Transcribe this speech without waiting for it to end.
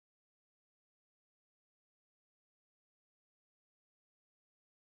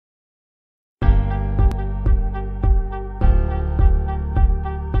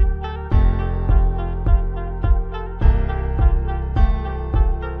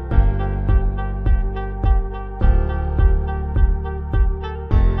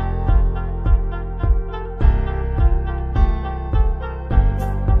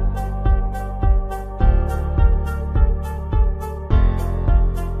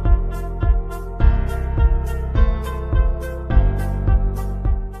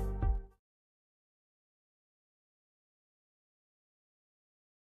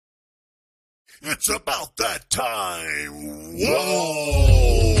It's about that time.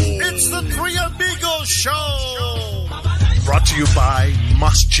 Whoa! It's the Three Amigos Show. Brought to you by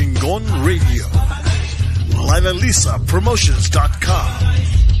Mas Chingon Radio, LilaLisaPromotions.com,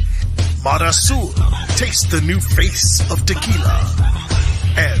 Marasul, taste the new face of tequila,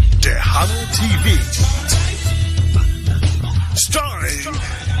 and Tejano TV. Starring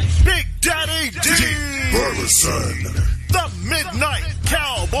Big Daddy D. Burleson, the Midnight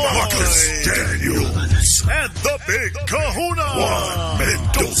Cowboy, Marcus Daniels, and the Big Kahuna, Juan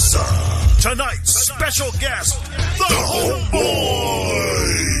Mendoza. Tonight's special guest, the Homeboyz.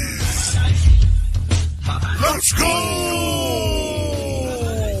 Let's go!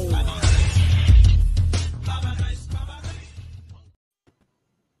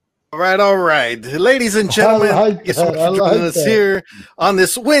 All right. Ladies and gentlemen, thank you so much for joining us here on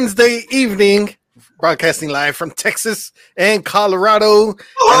this Wednesday evening, broadcasting live from Texas and Colorado. And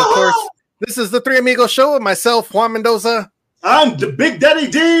of course, this is the Three Amigos Show with myself, Juan Mendoza. I'm the Big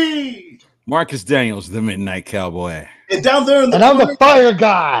Daddy D. Marcus Daniels, the Midnight Cowboy. And down there in the I'm the fire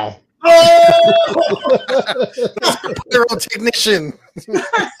guy. Oh! Pyrotechnician.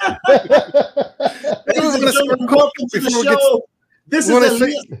 Welcome to the show. This is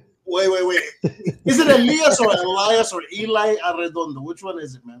Elias. Wait. Is it Elias or Elias or Eli Arredondo? Which one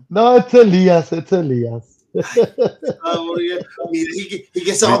is it, man? No, it's Elias. He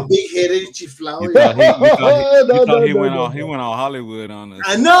gets all big headed, chiflao. He went all Hollywood on us.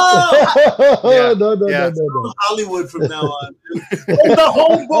 I know. No. Hollywood from now on. The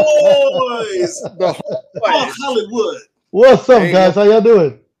Homeboyz. Hollywood. What's up, guys? How y'all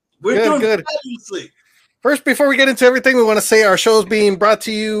doing? We're doing good. fabulously. First, before we get into everything, we want to say our show is being brought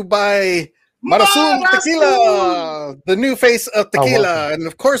to you by Marasul Tequila, the new face of tequila. And,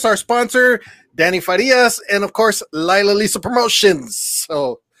 of course, our sponsor, Danny Farias, and, of course, Lila Lisa Promotions.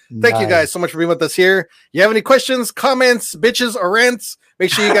 So thank you guys so much for being with us here. You have any questions, comments, bitches, or rants, make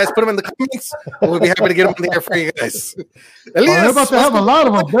sure you guys put them in the comments. We'll be happy to get them on the air for you guys. Elias, they're about to have a lot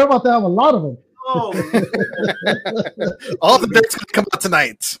of them. Oh, all the dirt's going to come out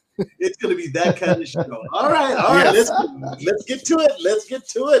tonight. It's going to be that kind of show. All right. Yes. Let's get to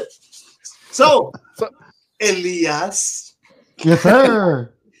it. So Elias. Yes,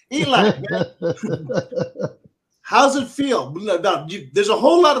 sir. Eli, how's it feel? Now, there's a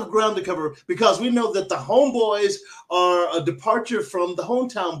whole lot of ground to cover because we know that the Homeboyz are a departure from the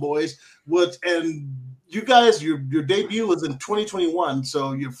Hometown Boys, and you guys, your debut was in 2021.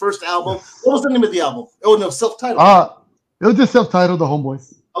 So your first album, what was the name of the album? Oh no, self-titled. It was just self-titled, The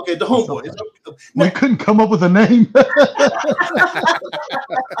Homeboyz. Okay, the Homeboyz. We couldn't come up with a name.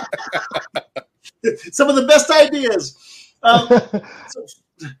 Some of the best ideas.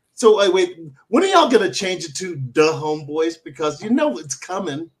 So wait, when are y'all gonna change it to The Homeboyz? Because you know it's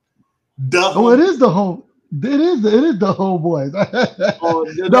coming. It is the home. It is the Homeboyz.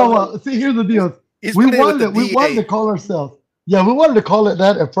 See, here's the deal. We wanted to call ourselves. Yeah, we wanted to call it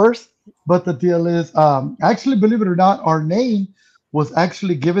that at first, but the deal is, actually, believe it or not, our name was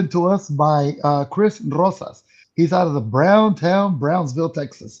actually given to us by Chris Rosas. He's out of the Brownsville,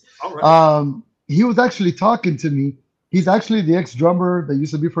 Texas. All right. He was actually talking to me. He's actually the ex-drummer that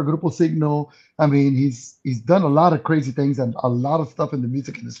used to be for Grupo Signo. I mean, he's done a lot of crazy things and a lot of stuff in the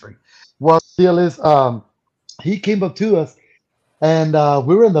music industry. Well, the deal is, he came up to us, and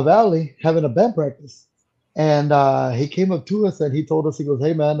we were in the Valley having a band practice. And he came up to us and he told us, he goes,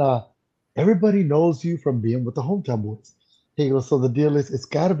 "Hey, man, everybody knows you from being with the Hometown Boys." He goes, "So the deal is, it's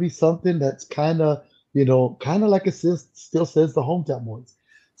got to be something that's kind of like it still says the Hometown Boys."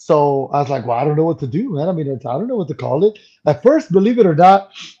 So I was like, "Well, I don't know what to do, man. I mean, I don't know what to call it." At first, believe it or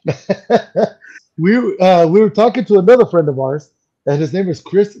not, we were talking to another friend of ours, and his name is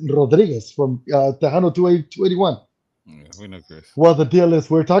Chris Rodriguez from Tejano 281. Yeah, we know Chris. Well, the deal is,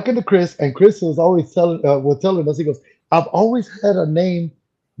 we're talking to Chris, and Chris was always telling us, he goes, "I've always had a name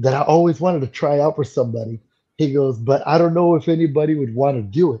that I always wanted to try out for somebody." He goes, "But I don't know if anybody would want to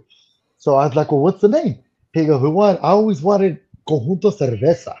do it." So I was like, "Well, what's the name?" He goes, I always wanted Conjunto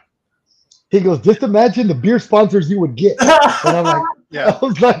Cerveza." He goes, "Just imagine the beer sponsors you would get." And I'm like, I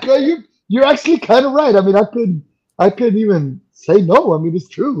was like, "Oh, you're actually kind of right." I mean, I couldn't even say no. I mean, it's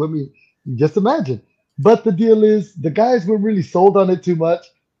true. I mean, just imagine. But the deal is, the guys weren't really sold on it too much.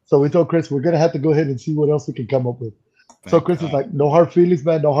 So we told Chris, we're going to have to go ahead and see what else we can come up with. So Chris was like, "No hard feelings,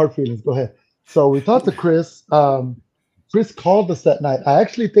 man. No hard feelings. Go ahead." So we talked to Chris. Chris called us that night. I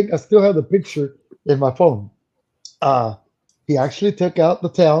actually think I still have the picture in my phone. He actually took out the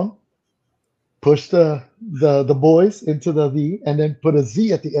town, pushed the boys into the V, and then put a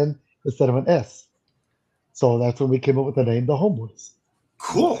Z at the end instead of an S. So that's when we came up with the name, the Homeboyz.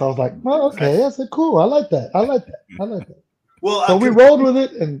 Cool. So I was like, oh, okay. I said, cool. I like that. Well, So we rolled with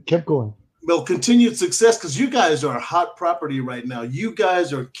it and kept going. Well, continued success because you guys are a hot property right now. You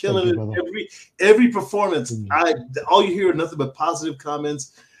guys are killing it every performance. All you hear are nothing but positive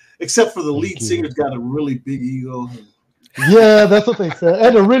comments, except for the lead singer's got a really big ego. Yeah, that's what they said,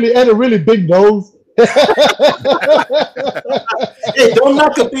 and a really big nose. Hey, don't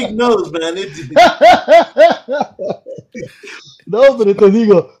knock a big nose, man. No, but it's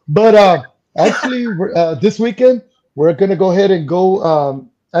ego. But actually, this weekend we're gonna go ahead and go.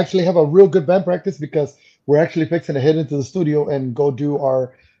 Actually have a real good band practice because we're actually fixing to head into the studio and go do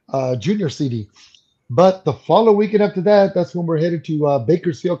our junior CD. But the following weekend after that, that's when we're headed to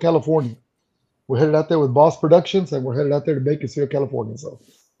Bakersfield, California. We're headed out there with Boss Productions, and we're headed out there to Bakersfield, California. So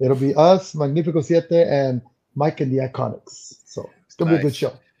it'll be us, Magnifico Siete, and Mike and the Iconics. So it's gonna be a good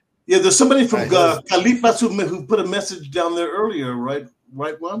show. Yeah, there's somebody from Califas who put a message down there earlier, right?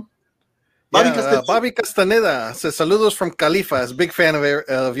 Right one. Bobby Castaneda says saludos from Califas. Big fan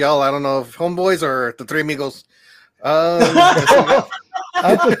of y'all. I don't know if Homeboyz or the Three Amigos.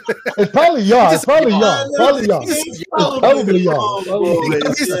 It's probably y'all. It's probably y'all.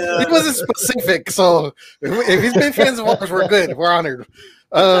 He wasn't specific, so if he's been fans of ours, we're good. We're honored.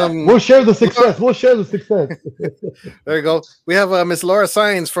 We'll share the success. There you go. We have Miss Laura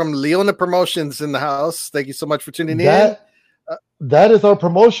Saenz from Leona Promotions in the house. Thank you so much for tuning in. That is our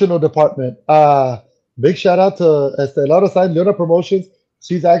promotional department. Big shout out to Laura Saenz, Leona Promotions.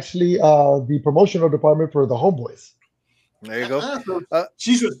 She's actually the promotional department for the Homeboyz. There you go.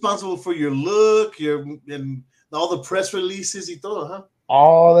 She's responsible for your look, and all the press releases y todo, huh?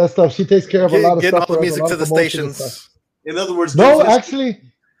 All that stuff. She takes care of a lot of stuff. Getting all the music to the stations. In other words, actually,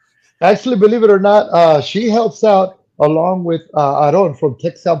 believe it or not, she helps out along with Aaron from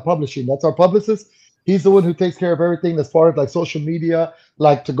Tech Sound Publishing. That's our publicist. He's the one who takes care of everything as far as like social media,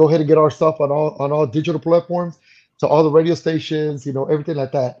 like to go ahead and get our stuff on all digital platforms, to all the radio stations, everything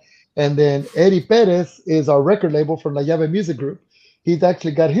like that. And then Eddie Perez is our record label from La Llave Music Group. He's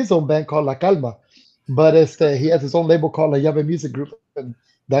actually got his own band called La Calma, but he has his own label called La Llave Music Group, and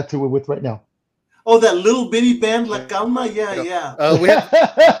that's who we're with right now. Oh, that little bitty band, La Calma? Yeah. We have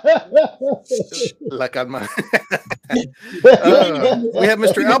La Calma. We have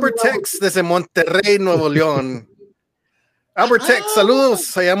Mr. Albert Tex desde Monterrey, Nuevo León. Albert Tex,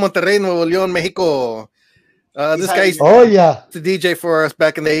 saludos allá Monterrey, Nuevo León, Mexico. This guy used to DJ for us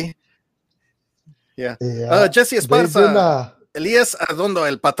back in the day. Yeah. Jesse Esparza, Elias Arredondo,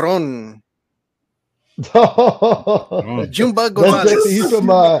 El Patrón. Junebug Gonzalez.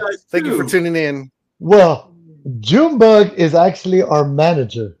 Thank you for tuning in. Well, Junebug is actually our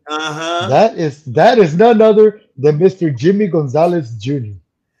manager. That is none other than Mr. Jimmy Gonzalez Jr.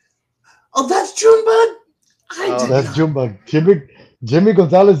 Oh, that's Junebug? That's Junebug. Jimmy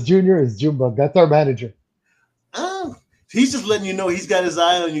Gonzalez Jr. is Junebug. That's our manager. Oh, he's just letting you know he's got his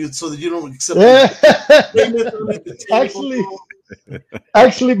eye on you so that you don't accept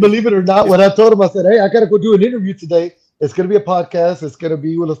Actually, believe it or not, when I told him, I said, hey, I got to go do an interview today. It's going to be a podcast. It's going to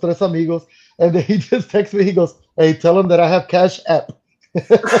be with Los Tres Amigos. And then he just texts me. He goes, hey, tell him that I have Cash App.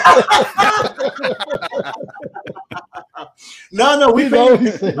 No, we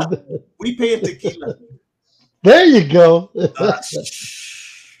pay in tequila. There you go.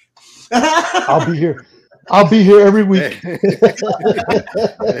 I'll be here every week.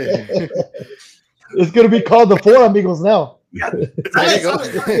 It's going to be called the Four Amigos now. There you go.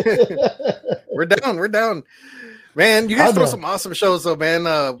 We're down. Man, you guys throw some awesome shows though, man.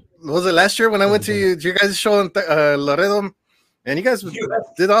 Was it last year when I went to your guys' show in Laredo? And you guys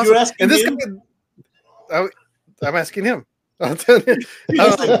did awesome. And this guy, I'm asking him. I'll tell you.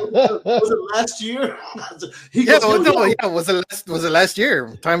 Was it last year? Was it last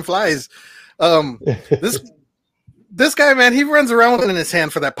year? Time flies. This guy, man, he runs around with it in his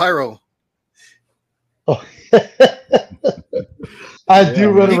hand for that pyro. Oh. I do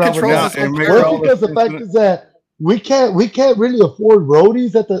run around with that. Because the fact is that we can't really afford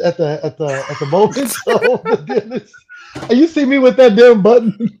roadies at the moment. So you see me with that damn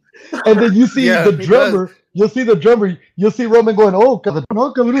button, and then you see the drummer. Does. You'll see the drummer. You'll see Roman going, "Oh, come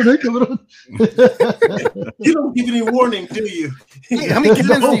on." You don't give any warning, do you? How many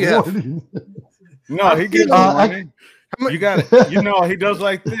kittens do you have? No, he gives warning. You got it. He does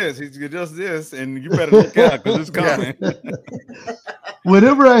like this. He does this, and you better look out because it's coming.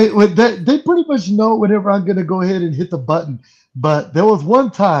 They pretty much know whenever I'm gonna go ahead and hit the button. But there was one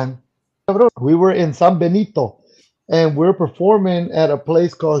time we were in San Benito, and we're performing at a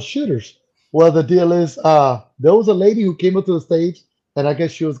place called Shooters. Well, the deal is, there was a lady who came up to the stage, and I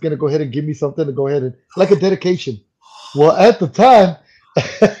guess she was gonna go ahead and give me something to go ahead and like a dedication. Well, at the time,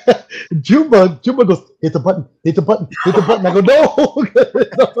 Junebug goes, hit the button, hit the button, hit the button. I go, no.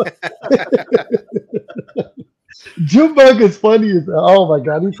 Junebug is funny as oh my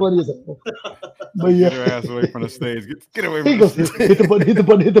god, he's funny as hell. But yeah, get your ass away from the stage. Get away from he goes, hit the button, hit the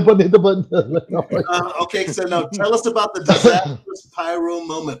button, hit the button, hit the button. Okay, so now tell us about the disastrous pyro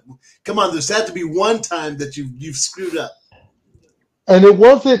moment. Come on, there's had to be one time that you've screwed up. And it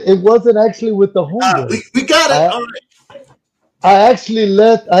wasn't actually with the Homeboyz. We got it. All right. I actually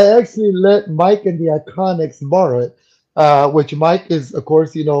let Mike and the Iconics borrow it, which Mike is, of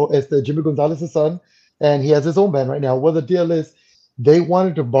course, is the Jimmy Gonzalez's son, and he has his own band right now. Well, the deal is they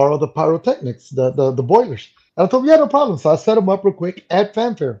wanted to borrow the pyrotechnics, the boilers. And I told them, yeah, no problem. So I set them up real quick at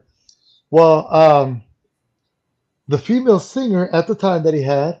Fanfare. Well, the female singer at the time that he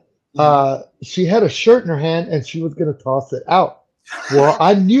had, she had a shirt in her hand and she was going to toss it out. Well,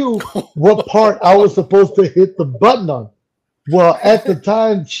 I knew what part I was supposed to hit the button on. Well, at the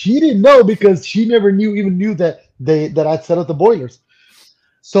time, she didn't know because she never even knew that I'd set up the boilers.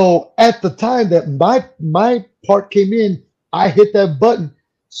 So at the time that my part came in, I hit that button.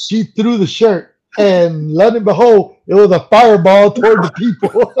 She threw the shirt, and lo and behold, it was a fireball toward the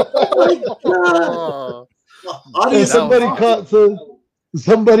people. And somebody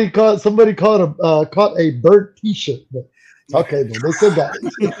caught a burnt T-shirt. Okay, then they still got it.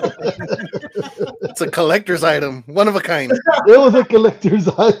 It's a collector's item, one of a kind. It was a collector's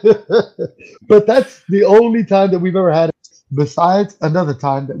item, but that's the only time that we've ever had it. Besides another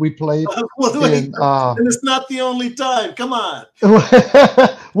time that we played, and it's not the only time. Come on.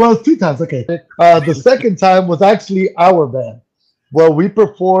 Well, it's 2 times. Okay. The second time was actually our band. Well, we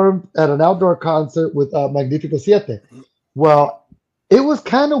performed at an outdoor concert with Magnifico Siete. Well, it was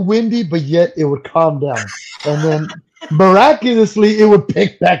kind of windy, but yet it would calm down, and then miraculously it would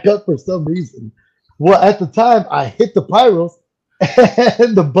pick back up for some reason. Well, at the time I hit the pyros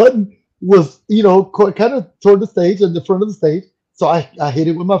and the button was kind of toward the stage and the front of the stage, so I hit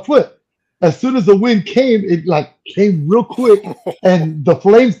it with my foot. As soon as the wind came, it came real quick, and the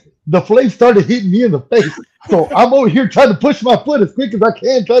flames started hitting me in the face. So I'm over here trying to push my foot as quick as I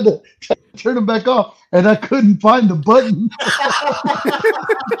can, trying to turn them back off, and I couldn't find the button.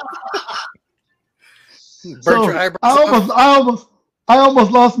 So I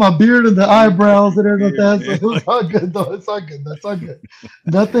almost lost my beard and the eyebrows and everything like that. So it's all good though. It's all good. That's all good.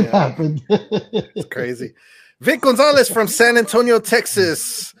 Nothing happened. It's crazy. Vic Gonzalez from San Antonio,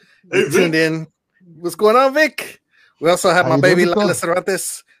 Texas. Tuned in. What's going on, Vic? We also have my baby Lila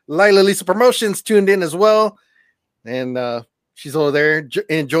Cervantes, Lila Lisa Promotions, tuned in as well. And she's over there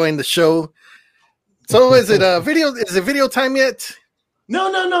enjoying the show. So is it video time yet? No.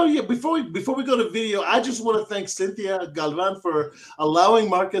 Yeah, before we go to video, I just want to thank Cynthia Galvan for allowing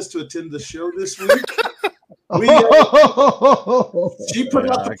Marcus to attend the show this week. She put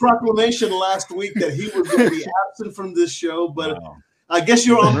out the proclamation last week that he was going to be absent from this show, but I guess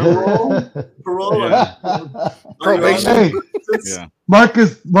you're on parole. Probation. Hey,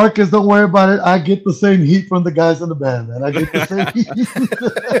 Marcus, don't worry about it. I get the same heat from the guys in the band, man. I get the same heat.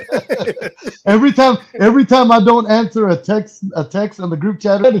 every time I don't answer a text on the group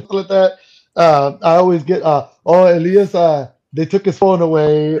chat like that, I always get Elias, they took his phone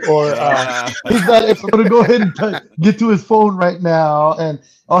away, or he's not able to go ahead and get to his phone right now, and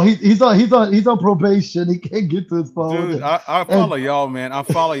he's on probation. He can't get to his phone. Dude, I follow y'all, man. I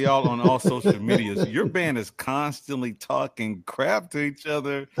follow y'all on all social medias. Your band is constantly talking crap to each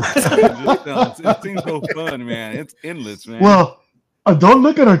other. It seems so fun, man. It's endless, man. Well, don't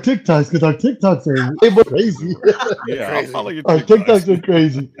look at our TikToks because our TikToks are crazy. Yeah, crazy. I'll follow your TikToks. Our TikToks are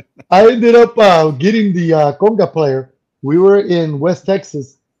crazy. I ended up getting the conga player. We were in West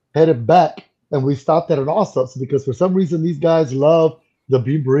Texas, headed back, and we stopped at an Allsup's because for some reason these guys love the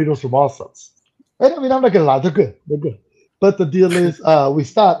bean burritos from Allsup's. And I mean, I'm not gonna lie, they're good. But the deal is, we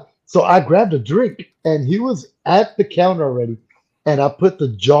stopped, so I grabbed a drink, and he was at the counter already, and I put the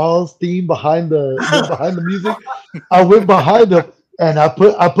Jaws theme behind the music. I went behind him, and I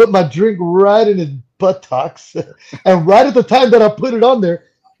put my drink right in his buttocks, and right at the time that I put it on there,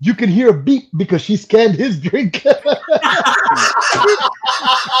 you can hear a beep because she scanned his drink.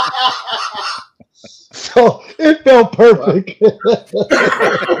 So it felt perfect.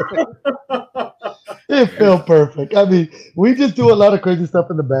 It felt perfect. I mean, we just do a lot of crazy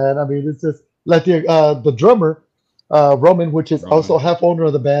stuff in the band. I mean, it's just like the drummer, Roman, which is also half owner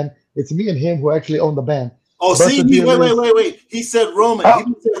of the band. It's me and him who actually own the band. Oh, But see, the deal is- wait. He said Roman. Oh. He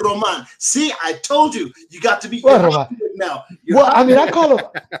didn't say Roman. See, I told you. You got to be What, Roman? now. Well, I mean, I call him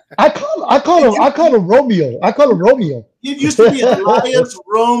Romeo. I call him Romeo. It used to be Elias,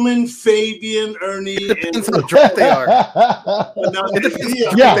 Roman, Fabian, Ernie, and Depends how drunk they are. but now It depends Leah.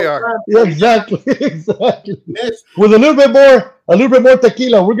 how Yeah. they are. Yeah, exactly. Yes. With a little bit more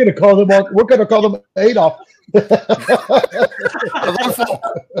tequila, we're gonna call them Adolf.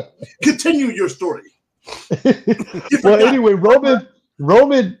 Continue your story. Well, anyway, Roman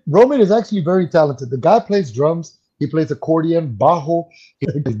is actually very talented. The guy plays drums, he plays accordion, bajo, he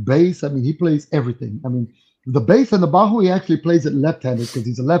plays bass. I mean, he plays everything. I mean, the bass and the bajo, he actually plays it left-handed because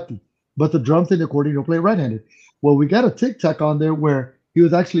he's a lefty. But the drums and the accordion, he'll play right-handed. Well, we got a TikTok on there where he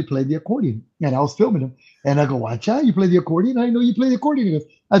was actually playing the accordion, and I was filming him. And I go, watch out, you play the accordion? I know you play the accordion. He goes,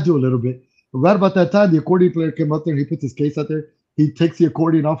 I do a little bit. But right about that time, the accordion player came up there and he puts his case out there. He takes the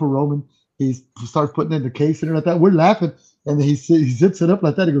accordion off of Roman. He starts putting it in the case and like that. We're laughing. And then he zips it up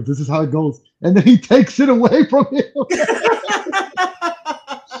like that. He goes, this is how it goes. And then he takes it away from him.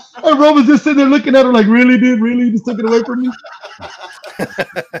 And Roman's just sitting there looking at him like, really, dude? Really? You just took it away from me?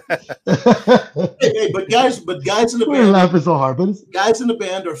 Hey, but guys in the We're band, laughing so hard, but guys in the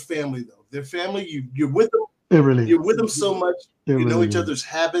band are family though. They're family. You're with them. it really You're is. with them so much. It You know really each is. other's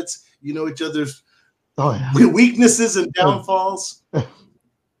habits. You know each other's Oh, yeah. weaknesses and downfalls.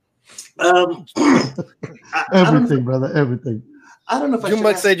 Everything, brother. Everything. I don't know if I should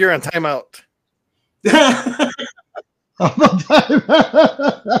Junebug ask- said you're on timeout.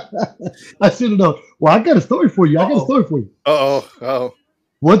 I should have known. Well, I got a story for you. Oh.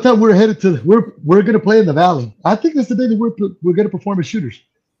 One time we're gonna play in the valley. I think that's the day that we're gonna perform as shooters.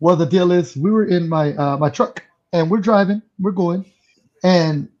 Well, the deal is we were in my truck and we're driving, we're going,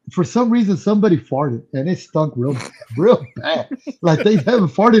 and for some reason somebody farted and it stunk real bad. Like they haven't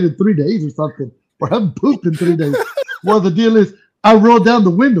farted in 3 days or something, or haven't pooped in 3 days. Well, the deal is I rolled down the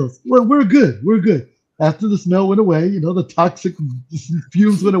windows. We're good. After the smell went away, the toxic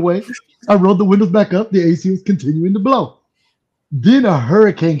fumes went away. I rolled the windows back up. The AC was continuing to blow. Then a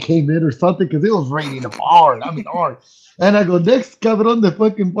hurricane came in or something because it was raining hard. Hard. And I go, next Cabron, the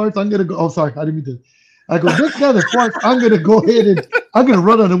fucking parts, I'm going to go. Oh, sorry. I didn't mean to. I go, next guy that farts, I'm going to go ahead and I'm going to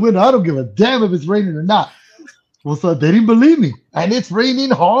run on the window. I don't give a damn if it's raining or not. Well, so they didn't believe me. And it's raining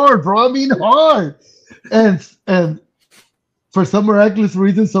hard, bro. Hard. And for some miraculous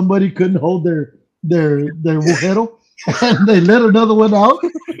reason, somebody couldn't hold their mojero, and they let another one out,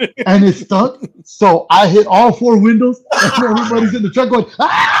 and it stuck. So I hit all 4 windows, and everybody's in the truck going,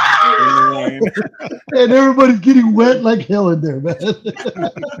 ah! And everybody's getting wet like hell in there, man.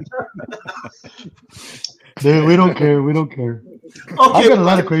 Dude, we don't care. Okay, I've got a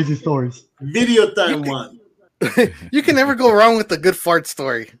lot of crazy stories. video time one. You can never go wrong with a good fart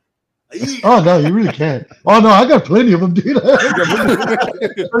story. Oh no, you really can't. Oh no, I got plenty of them, dude.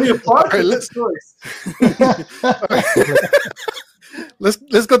 Plenty of fun. All right, let's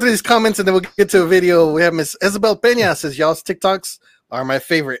go through these comments and then we'll get to a video. We have Miss Isabel Peña says y'all's TikToks are my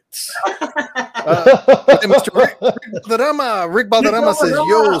favorites. Mr. Rick Balderrama says,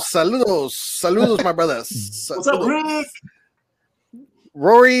 yo, saludos, my brothers. What's up, Rick?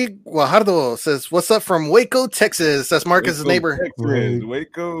 Rory Guajardo says, what's up from Waco, Texas? That's Marcus's neighbor. Texas,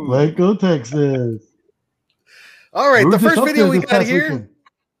 Waco. Waco, Texas. All right, We the were just first up video there we this got past here. weekend.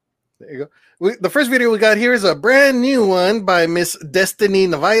 There you go. The first video we got here is a brand new one by Miss Destiny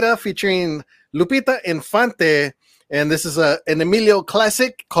Navaira featuring Lupita Infante. And this is an Emilio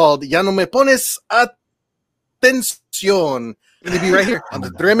classic called Ya No Me Pones Atención. It'll be right here on the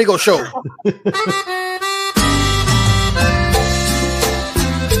Three Amigos Show.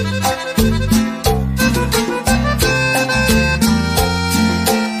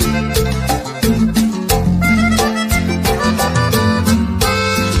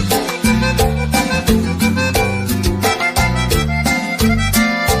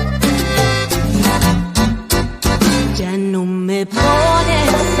 Ya no me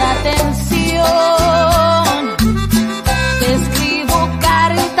pones atención. Te escribo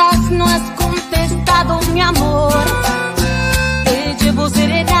cartas, no has contestado, mi amor. Te llevo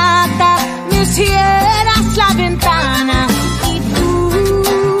serenata, me cierras la ventana. Y tú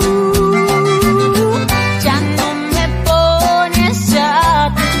ya no me pones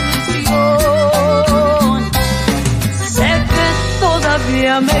atención. Sé que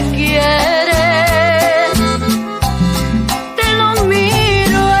todavía me quieres.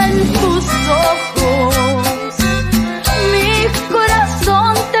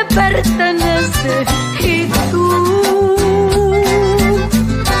 Pertenece y tú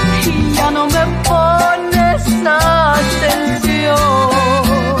ya no me pones atención.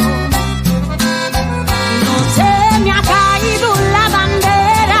 No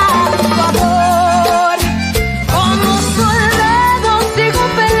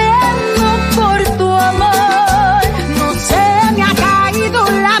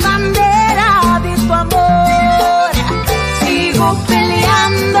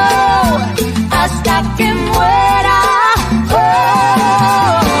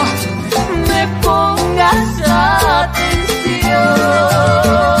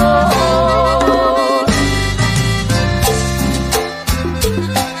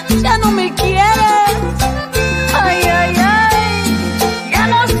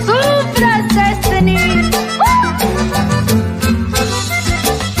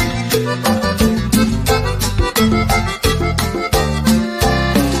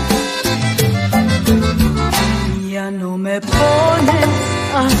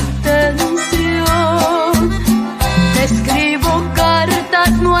atención. Te escribo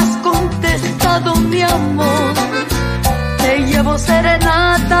cartas, no has contestado, mi amor. Te llevo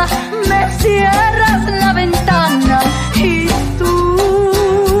serenata, me cierras la ventana y tú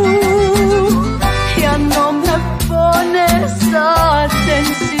ya no me pones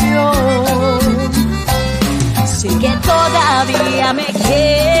atención. Sé que todavía me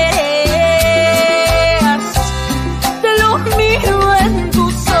quieres, te lo miro en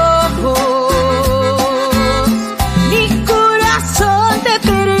tus ojos. Mi corazón te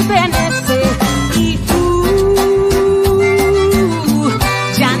pertenece y tú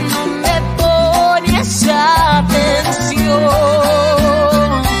ya no me pones atención.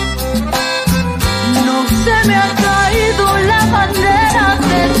 No se me ha caído la bandera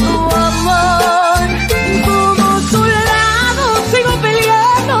de tu amor. Como tu lado sigo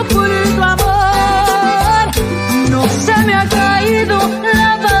peleando por tu amor. No se me ha caído la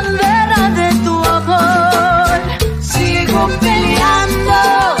bandera de tu amor. Sigo peleando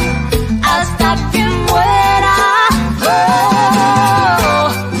hasta que muera. Oh,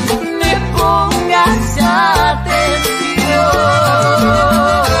 me pongas atención.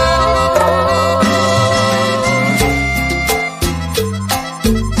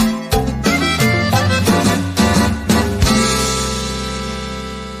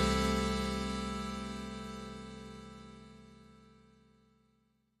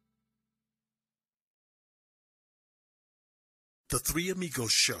 The Three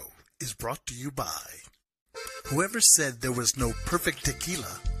Amigos Show is brought to you by whoever said there was no perfect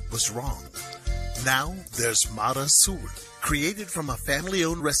tequila was wrong. Now there's Mara Sur. Created from a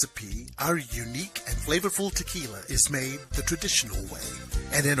family-owned recipe, our unique and flavorful tequila is made the traditional way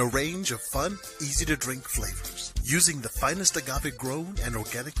and in a range of fun, easy-to-drink flavors. Using the finest agave grown and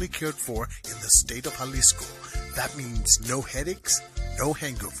organically cared for in the state of Jalisco. That means no headaches, no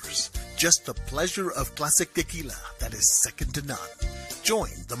hangovers. Just the pleasure of classic tequila that is second to none. Join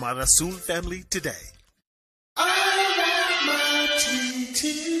the Mara Sur family today.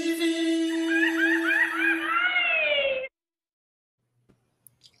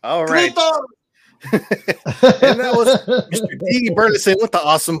 All right. And that was Mr. D. Burleson with the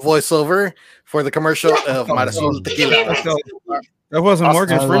awesome voiceover for the commercial of Marasul Tequila. That wasn't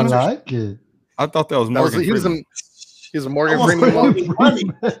Morgan I Freeman. like it. I thought that was Morgan Freeman. He was a Morgan Freeman. Morgan money.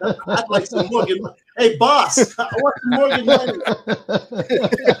 I'd like some Morgan. Hey, boss, I want some Morgan money.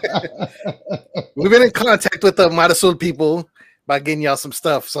 We've been in contact with the Marasul people by getting y'all some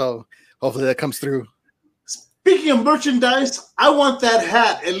stuff, so hopefully that comes through. Speaking of merchandise, I want that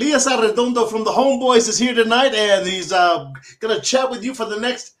hat. Elias Arredondo from the Homeboyz is here tonight, and he's going to chat with you for the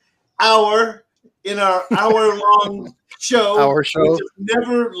next hour in our hour-long show. Our show. Which has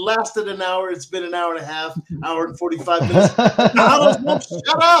never lasted an hour. It's been an hour and a half, hour and 45 minutes.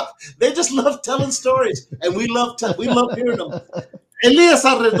 Shut up. They just love telling stories, and we love hearing them. Elias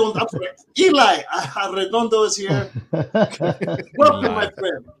Arredondo, I'm sorry, Eli Arredondo is here. Welcome, my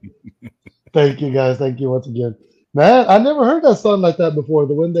friend. Thank you, guys. Thank you once again. Man, I never heard that song like that before.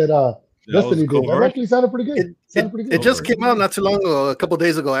 The one that Destiny did. That actually sounded pretty good. It just came out not too long ago, a couple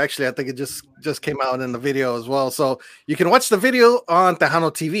days ago, actually. I think it just came out in the video as well. So you can watch the video on Tejano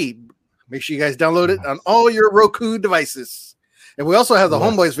TV. Make sure you guys download it on all your Roku devices. And we also have the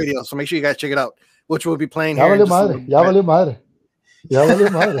Homeboyz video, so make sure you guys check it out, which we'll be playing here. Hey,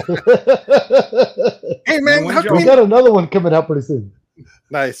 man, we got another one coming out pretty soon.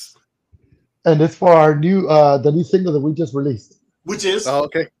 Nice. And it's for our new the new single that we just released. Which is? Oh,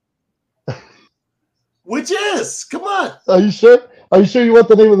 okay. Which is? Come on. Are you sure? Are you sure you want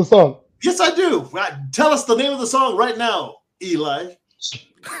the name of the song? Yes, I do. Tell us the name of the song right now, Eli.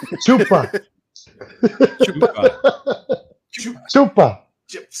 Chupa. Chupa. Chupa.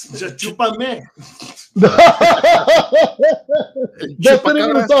 Chupa me. That's the name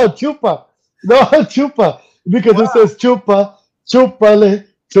of the song, Chupa. No, Chupa. Because it says Chupa, Chúpale,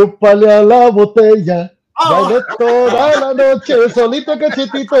 chúpale a la botella. Bailé toda la noche, solito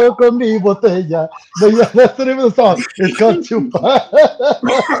cachetito con mi botella. That's the name of the song. It's called Chupa.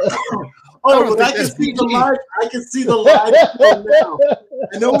 Oh, but I can see the live. I can see the live now.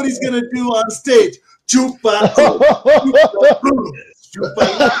 I know what he's gonna do on stage. Chupa.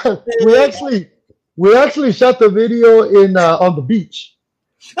 We actually shot the video in on the beach.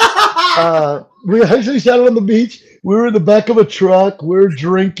 We actually shot it on the beach. We were in the back of a truck. We were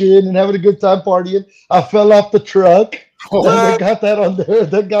drinking and having a good time partying. I fell off the truck. And they got that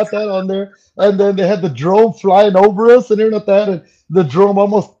on there. And then they had the drone flying over us and everything like that. And the drone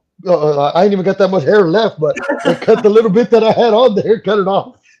almost, I ain't even got that much hair left, but I cut the little bit that I had on there, cut it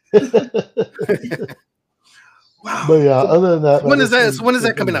off. Wow. But yeah, other than that, When man, is that? So when is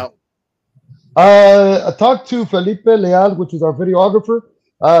that coming out? I talked to Felipe Leal, which is our videographer.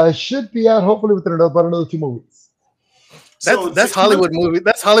 Should be out hopefully within about another 2 more weeks. That's Hollywood movie.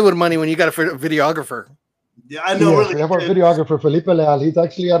 That's Hollywood money when you got a videographer. Yeah, I know. Yes, Really, we have our videographer Felipe Leal. He's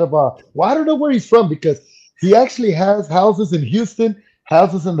actually out of well, I don't know where he's from because he actually has houses in Houston,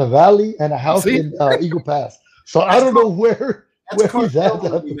 houses in the Valley, and a house in Eagle Pass. So I don't know where he's at.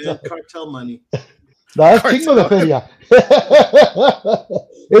 Money, man. Cartel money. No, that's chingo de feria.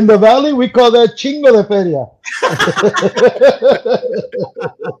 In the Valley, we call that chingo de feria.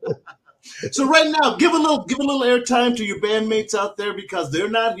 So right now, give a little airtime to your bandmates out there because they're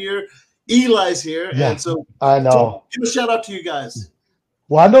not here. Eli's here, Yeah, and so I know. Give a shout out to you guys.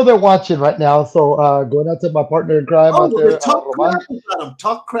 Well, I know they're watching right now, so going out to my partner in crime out there, talk Roman. crap about them.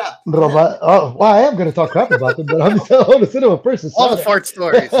 Talk crap. Roman. Oh, well, I am going to talk crap about them, but I'm going to sit in a person. All the fart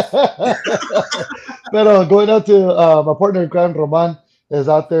stories. But going out to my partner in crime, Roman, is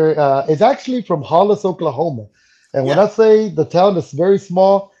out there. Is actually from Hollis, Oklahoma. And when I say the town is very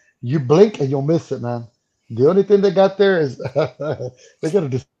small, you blink and you'll miss it, man. The only thing they got there is they got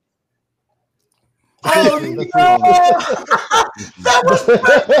a. Oh no! That was the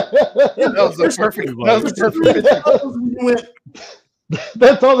perfect. That was the perfect.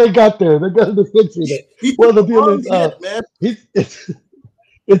 That's all they got there. They got a dispensary there. Well, the deal is, man.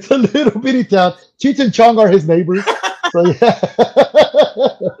 it's a little bitty town. Cheech and Chong are his neighbors. So yeah.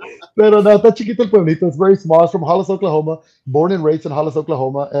 Pero no, está chiquito el pueblito. It's very small. It's from Hollis, Oklahoma. Born and raised in Hollis,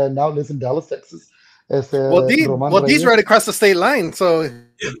 Oklahoma, and now lives in Dallas, Texas. These right across the state line, so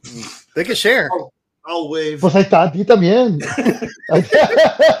they can share. I'll wave. Pues ahí está, a ti también.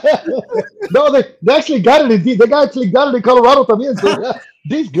 No, they actually got it in D. They actually got it in Colorado también. So yeah,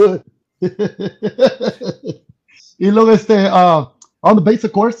 D's good. Y luego on the bass,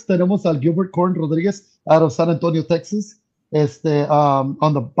 of course, tenemos al Gilbert Corn Rodriguez out of San Antonio, Texas. On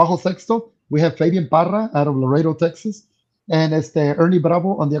the bajo sexto, we have Fabian Parra out of Laredo, Texas. And Ernie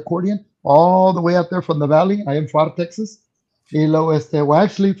Bravo on the accordion, all the way out there from the Valley. I am Far, Texas. Y luego, well,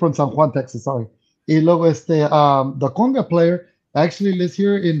 actually from San Juan, Texas, sorry. Y luego, the conga player actually lives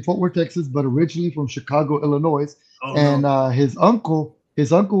here in Fort Worth, Texas, but originally from Chicago, Illinois. Oh, and no. His uncle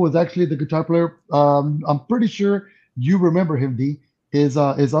was actually the guitar player. I'm pretty sure you remember him, D. His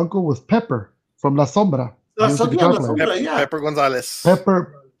uncle was Pepper from La Sombra. He was the guitar player. Pepper Gonzalez.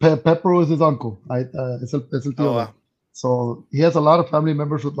 Pepper was his uncle. Es el tío. Oh, wow. So he has a lot of family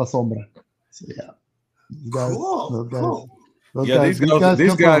members with La Sombra. So yeah. Cool. These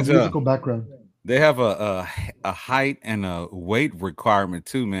guys musical background. They have a height and a weight requirement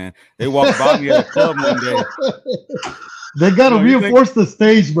too, man. They walk by me at a club one day. They gotta reinforce the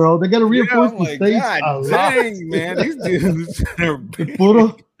stage, bro. They gotta reinforce the stage. God dang, man, these dudes are big.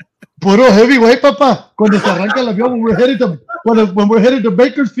 Puro heavyweight, papa. Cuando se arranca el avión, when we're headed to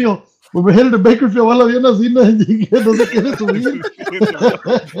Bakersfield. When we're headed to Bakersfield, el avión así no se quiere subir.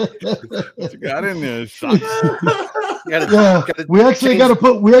 You got in there, shot. We actually got to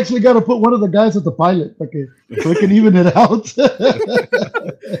put one of the guys as the pilot, okay, so we can even it out. So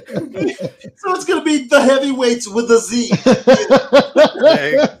it's gonna be the heavyweights with a Z.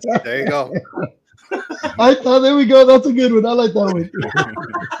 There you go. I thought, there we go. That's a good one. I like that one.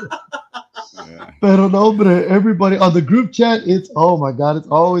 Pero no, hombre, everybody on the group chat, oh my God, it's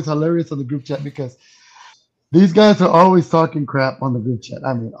always hilarious on the group chat because these guys are always talking crap on the group chat.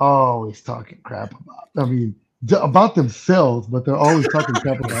 I mean, always talking crap about themselves, but they're always talking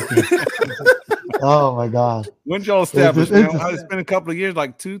crap about them. Oh my God. When y'all establish? It's been a couple of years,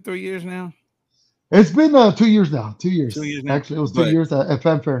 like 2-3 years now. It's been 2 years now. 2 years. 2 years now. Actually, it was 2 years at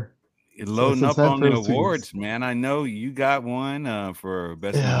Fanfare. Loading up on the awards, man. I know you got one for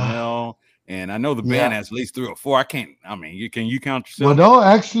Best Male, and I know the band has at least 3 or 4. Can you count yourself? Well, no,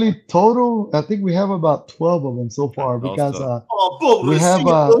 actually, total, I think we have about 12 of them so far because we have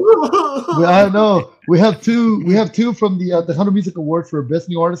I know we have two from the Hunter Music Awards for Best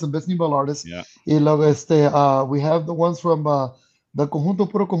New Artist and Best New Male Artist. Yeah. Y luego we have the ones from the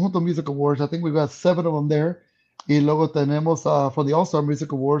Puro Conjunto Music Awards. I think we've got 7 of them there. Y luego tenemos for the All-Star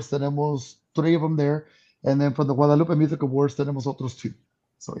Music Awards, tenemos 3 of them there. And then for the Guadalupe Music Awards, tenemos otros 2.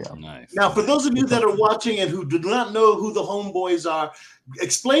 So yeah. Nice. Now, for those of you that are watching and who do not know who the Homeboyz are,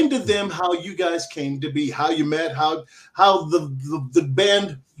 explain to them how you guys came to be, how you met, how the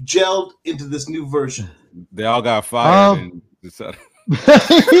band gelled into this new version. They all got fired and decided.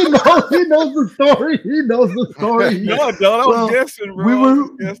 he knows the story. He knows the story. No, I don't. I was guessing, bro.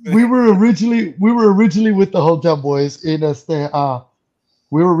 We were originally with the Hometown Boys in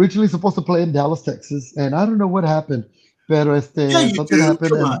we were originally supposed to play in Dallas, Texas, and I don't know what happened. Pero Yeah, you something do.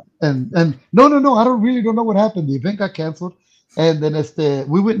 happened Come on. and no, I don't know what happened. The event got canceled, and then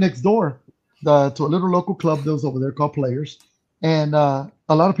we went next door to a little local club that was over there called Players, and a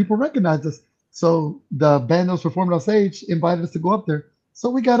lot of people recognized us. So the band that was performing on stage invited us to go up there. So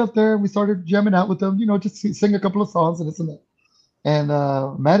we got up there and we started jamming out with them, just sing a couple of songs and this and that. And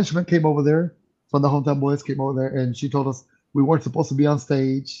management came over there from the Hometown Boys came over there, and she told us we weren't supposed to be on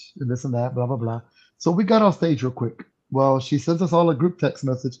stage and this and that, blah blah blah. So we got on stage real quick. Well, she sends us all a group text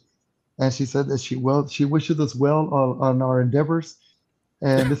message, and she said that she wishes us well on our endeavors,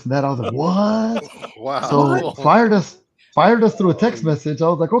 and this and that. I was like, what? Wow. So fired us through a text message. I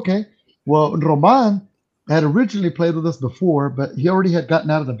was like, okay. Well, Roman had originally played with us before, but he already had gotten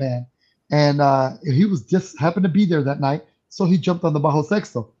out of the band, and he was just happened to be there that night, so he jumped on the bajo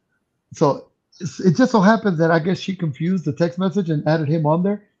sexto. So it just so happened that I guess she confused the text message and added him on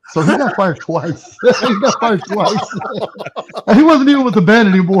there. So he got fired twice. He got fired twice. And he wasn't even with the band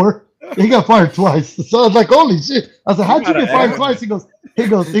anymore. He got fired twice. So I was like, holy shit. I said, how'd you get fired twice? He goes,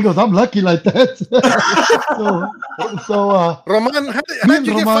 I'm lucky like that. so Roman, how'd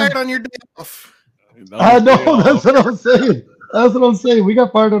you get fired on your day off? I know, that's what I'm saying. That's what I'm saying. We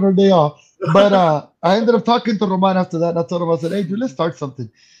got fired on our day off. But I ended up talking to Roman after that, and I told him, I said, hey, dude, let's start something.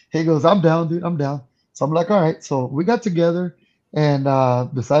 He goes, I'm down, dude. I'm down. So I'm like, all right. So we got together and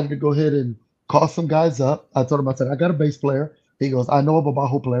decided to go ahead and call some guys up. I told him, I said, I got a bass player. He goes, I know of a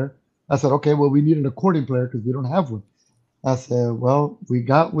bajo player. I said, okay, well, we need an accordion player because we don't have one. I said, well, we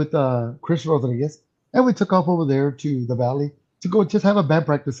got with Chris Rodriguez, and we took off over there to the Valley to go just have a band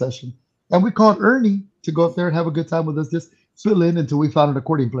practice session. And we called Ernie to go up there and have a good time with us, just fill in until we found an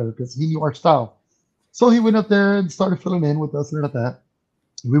accordion player because he knew our style. So he went up there and started filling in with us and like that.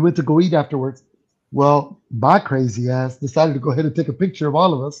 We went to go eat afterwards. Well, my crazy ass decided to go ahead and take a picture of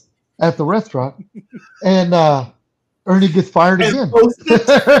all of us at the restaurant. And Ernie gets fired again.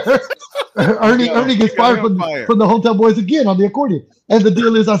 Ernie gets fired from the Hometown Boys again on the accordion. And the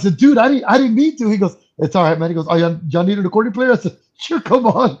deal is, I said, dude, I didn't mean to. He goes, it's all right, man. He goes, oh, y'all need an accordion player? I said, sure, come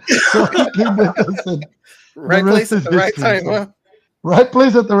on. So he came with us. And right place at the right time, huh? Right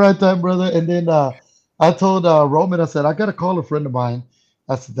place at the right time, brother. And then I told Roman, I said, I got to call a friend of mine.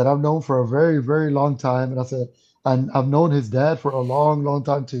 I said that I've known for a very, very long time. And I said, I've known his dad for a long, long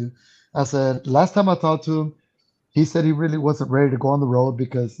time too. I said, last time I talked to him, he said he really wasn't ready to go on the road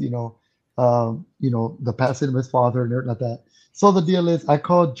because, the passing of his father and everything like that. So the deal is I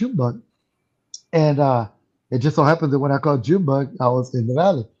called Junebug. And it just so happened that when I called Junebug, I was in the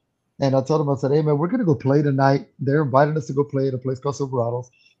Valley. And I told him, I said, hey, man, we're going to go play tonight. They're inviting us to go play at a place called Silverados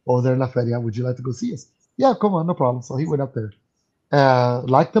over there in La Feria. Would you like to go see us? Yeah, come on, no problem. So he went up there.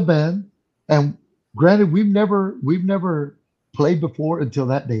 Liked the band, and granted, we've never played before until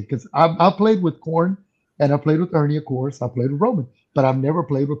that day because I played with Korn and I played with Ernie, of course. I played with Roman, but I've never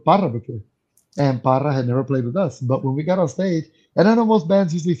played with Parra before, and Parra had never played with us. But when we got on stage, and I know most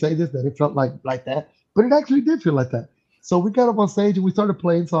bands usually say this that it felt like that, but it actually did feel like that. So we got up on stage and we started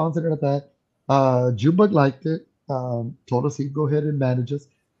playing songs and like that. Junebug liked it. Told us he'd go ahead and manage us.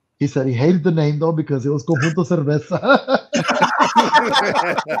 He said he hated the name though because it was Conjunto Cerveza.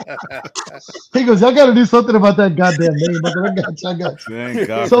 He goes, y'all got to do something about that goddamn name. I got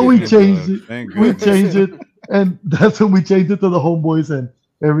you. So we changed it. We changed it, and that's when we changed it to the Homeboyz, and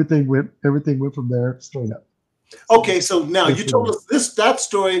everything went from there straight up. Okay, so now you told us that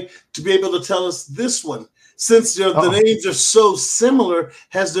story to be able to tell us this one. Since the names are so similar,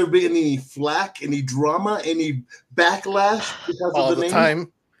 has there been any flack, any drama, any backlash because of the name?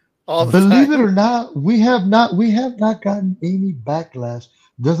 Time. Believe it or not, we have not gotten any backlash.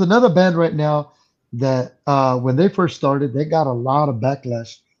 There's another band right now that when they first started, they got a lot of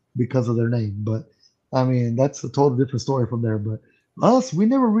backlash because of their name. But I mean, that's a total different story from there. But us, we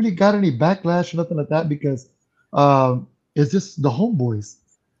never really got any backlash or nothing like that because it's just the Homeboyz.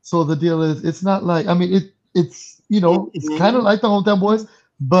 So the deal is, it's not like, I mean, it's kind of like the Hometown Boys,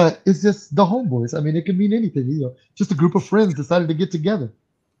 but it's just the Homeboyz. I mean, it could mean anything. Just a group of friends decided to get together.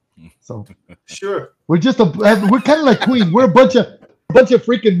 So sure, we're kind of like Queen. We're a bunch of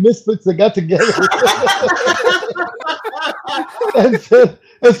freaking misfits that got together and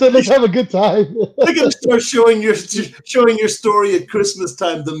said let's have a good time. They're gonna start showing your story at Christmas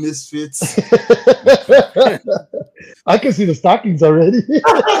time. The Misfits. I can see the stockings already.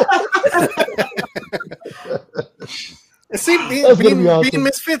 See, being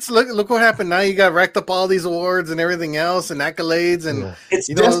misfits. Look what happened. Now you got racked up all these awards and everything else and accolades and it's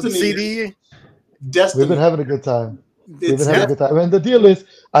destiny. CD. Destiny. We've been having a good time. And the deal is,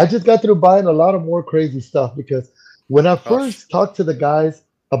 I just got through buying a lot of more crazy stuff because when I first talked to the guys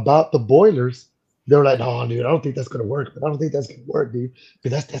about the Boilers, They were like, "No, dude, I don't think that's gonna work. But I don't think that's gonna work, dude.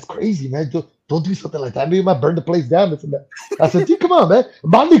 Because that's crazy, man. Don't do something like that. Maybe you might burn the place down." This and that. I said, "Dude, come on, man.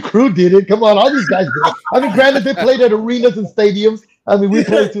 Motley Crue did it. Come on, all these guys did it. I mean, granted, they played at arenas and stadiums. I mean, we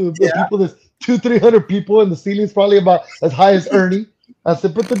played to people that's 200-300 people, and the ceiling's probably about as high as Ernie." I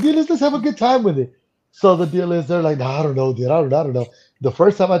said, "But the deal is, let's have a good time with it." So the deal is, they're like, "No, I don't know, dude. I don't know." The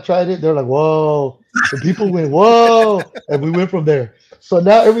first time I tried it, they're like, "Whoa!" The people went, "Whoa!" And we went from there. So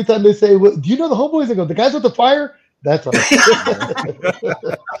now every time they say, well, "Do you know the Homeboyz?" I go, "The guys with the fire." That's right.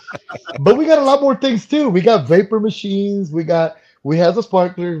 But we got a lot more things too. We got vapor machines. We have the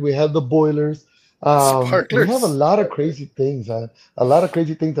sparklers. We have the boilers. We have a lot of crazy things. A lot of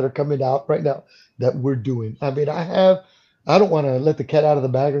crazy things that are coming out right now that we're doing. I mean, I don't want to let the cat out of the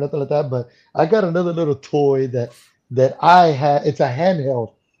bag or nothing like that, but I got another little toy that I had. It's a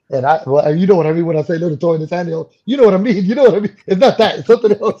handheld. And well, you know what I mean when I say little toy and it's handheld. You know what I mean. You know what I mean. It's not that. It's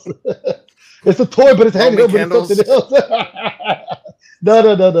something else. It's a toy, but it's handheld, but it's something else.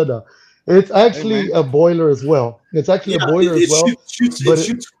 No. It's actually a boiler as well. It's actually a boiler as well. It shoots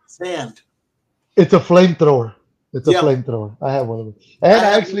sand. It's a flamethrower. It's a flamethrower. I have one of them. And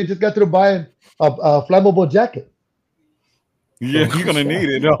I actually just got through buying a flammable jacket. Yeah, you're gonna need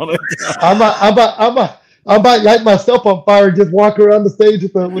it. I might light myself on fire and just walk around the stage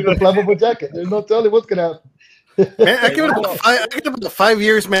with a flammable jacket. There's no telling what's gonna happen. Man, I give it about 5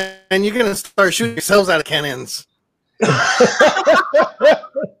 years, man, and you're gonna start shooting yourselves out of cannons.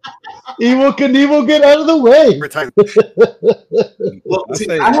 Evil Knievel, get out of the way. Well, see,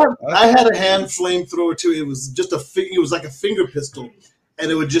 I had a hand flamethrower too. It was just it was like a finger pistol,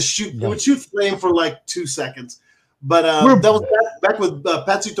 and it would just shoot. It would shoot flame for like 2 seconds. But that was back with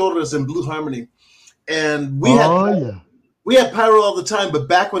Patsy Torres and Blue Harmony, and we had pyro all the time. But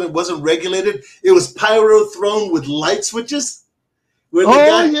back when it wasn't regulated, it was pyro thrown with light switches. Where the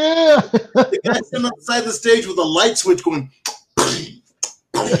guy sitting on the side of the stage with a light switch going.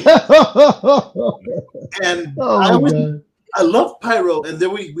 And I love pyro, and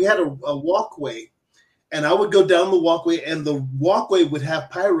then we had a walkway, and I would go down the walkway, and the walkway would have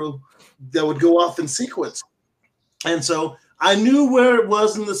pyro that would go off in sequence. And so I knew where it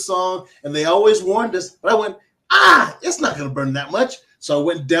was in the song, and they always warned us, but I went, it's not going to burn that much. So I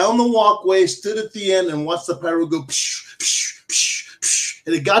went down the walkway, stood at the end, and watched the pyro go, psh, psh, psh, psh.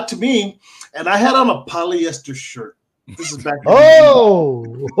 And it got to me, and I had on a polyester shirt. This is back. Man,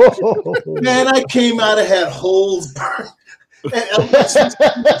 I came out, I had holes burned. The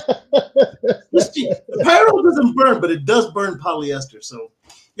pyro doesn't burn, but it does burn polyester. So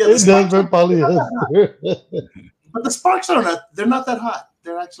yeah, it does burn polyester. But the sparks they're not that hot.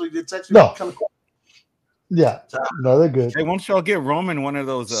 It's actually kind of cool. Yeah, no, they're good. Hey, won't y'all get Roman one of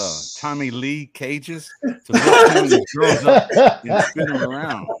those Tommy Lee cages? So he grows up and spin him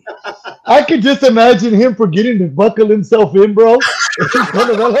around. I could just imagine him forgetting to buckle himself in, bro.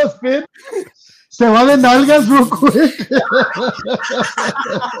 Spin. Se va de nalgas real quick.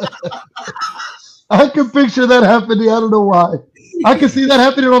 I can picture that happening. I don't know why. I can see that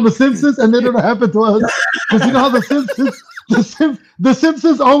happening on The Simpsons, and then it'll happen to us. Because you know how The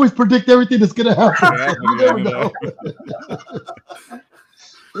Simpsons always predict everything that's going to happen. You never know.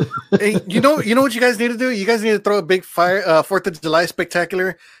 Hey, you know what you guys need to do? You guys need to throw a big 4th of July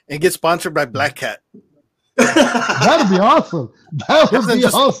spectacular and get sponsored by Black Cat. That'd be awesome. That would be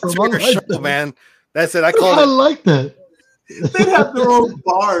awesome. I like show, that. Man. That's it. I like that. They'd have their own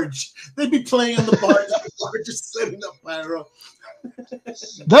barge. They'd be playing on the barge, just setting up pyro.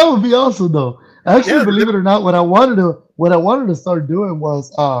 That would be awesome, though. Actually, believe it or not, what I wanted to start doing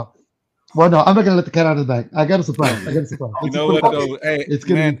was, well, no, I'm not gonna let the cat out of the bag. I got a surprise. You know what, though? Hey, it's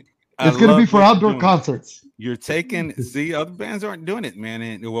gonna be for outdoor concerts. You're taking. See, other bands aren't doing it, man.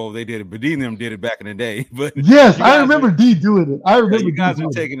 And, well, they did it, but D and them did it back in the day. But yes, I remember D doing it. I remember you guys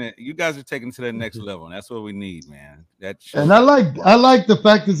are taking it. You guys are taking it to the next level, and that's what we need, man. And I like the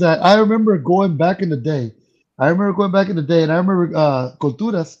fact is that I remember going back in the day. And I remember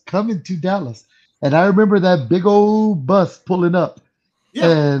Culturas coming to Dallas, and I remember that big old bus pulling up,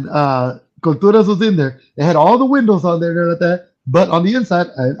 and Culturas was in there. It had all the windows on there and like that. But on the inside,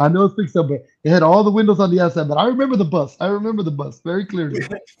 I know it's fixed up, but it had all the windows on the outside. But I remember the bus. Very clearly.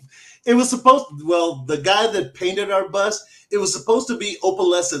 It was the guy that painted our bus, it was supposed to be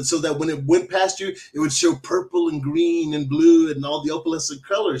opalescent so that when it went past you, it would show purple and green and blue and all the opalescent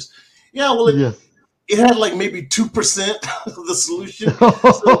colors. Yeah, well, it had like maybe 2% of the solution.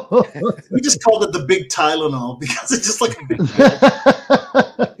 So we just called it the big Tylenol because it's just like a big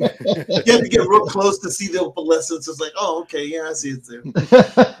you have to get real close to see the opalescence. It's like, oh, okay, yeah, I see it there.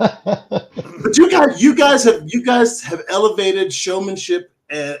 But you guys have elevated showmanship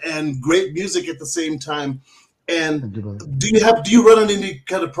and great music at the same time. And do you run into any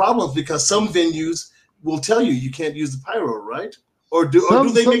kind of problems because some venues will tell you can't use the pyro, right? Or do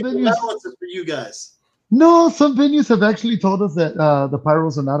they make allowances for you guys? No, some venues have actually told us that the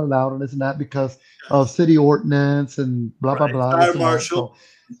pyros are not allowed and this and that because of city ordinance and blah blah blah. Fire marshal.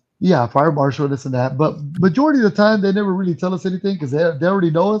 So, yeah, fire marshal, this and that. But majority of the time, they never really tell us anything because they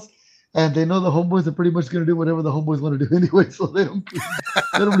already know us. And they know the Homeboyz are pretty much going to do whatever the Homeboyz want to do anyway, so they don't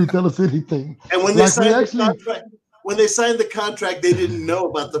really tell us anything. And when they signed the contract, they didn't know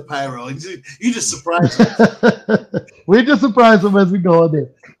about the pyro. You just surprised them. We just surprise them as we go on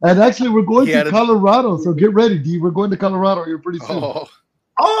there. And actually, we're going to Colorado, so get ready, D. We're going to Colorado here pretty soon. Oh,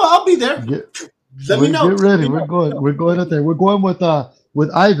 I'll be there. Let me know. Get ready. We're going out there. We're going with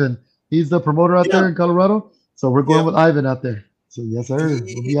Ivan. He's the promoter out there in Colorado, so we're going with Ivan out there. So yes, sir.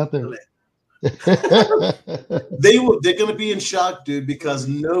 We'll be out there. They're going to be in shock, dude, because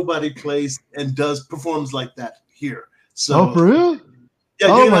nobody plays and performs like that here. So, for real? Yeah.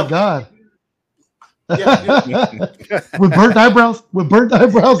 Oh my God. Yeah. With burnt eyebrows. Grandma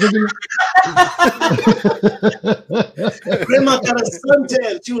got a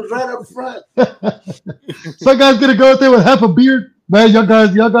suntan. She was right up front. Some guy's gonna go out there with half a beard. Man, y'all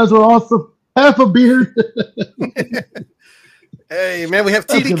guys are awesome. Half a beard. Hey, man, we have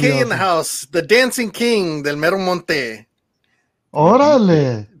TDK in the house, the Dancing King del Mero Monte.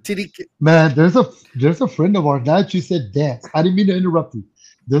 Órale. TDK. Man, there's a friend of ours. Now that you said dance, I didn't mean to interrupt you.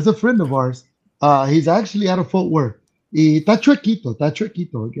 There's a friend of ours. He's actually out of Fort Worth. Y está chuequito,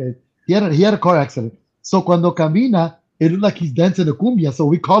 okay? He had a car accident. So cuando camina, it looks like he's dancing a cumbia, so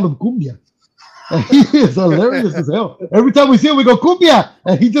we call him Cumbia. And he is hilarious as hell. Every time we see him, we go, Cumbia!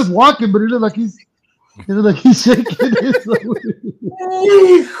 And he's just walking, but it looks like he's shaking his.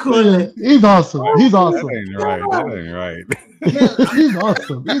 He's awesome. That ain't right. He's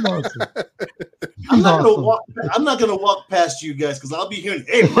awesome. I'm not gonna walk past you guys because I'll be hearing,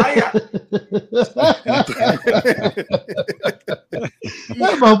 "Hey, Maya."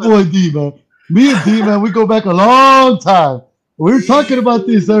 That's my boy D, man. Me and D, man, we go back a long time. We were talking about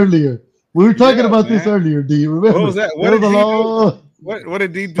this earlier. D. Remember? What was that? What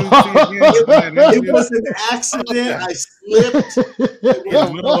did D do to you? It was an accident. I slipped.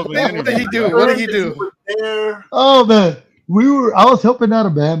 What did he do? Oh man, I was helping out a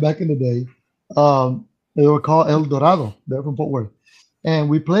band back in the day. They were called El Dorado. They're from Fort Worth, and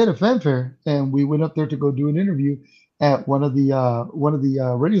we played a fanfare. And we went up there to go do an interview at one of the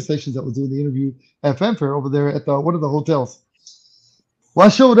radio stations that was doing the interview at fanfare over there at one of the hotels. Well, I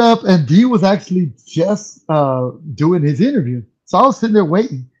showed up, and D was actually just doing his interview. So I was sitting there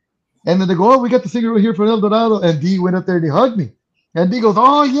waiting. And then they go, "Oh, we got the singer right here from El Dorado." And D went up there and he hugged me. And D goes,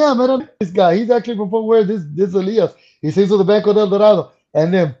 "Oh, yeah, man, I know this guy. He's actually from Fort Worth. This Elias. He sings with the band called El Dorado."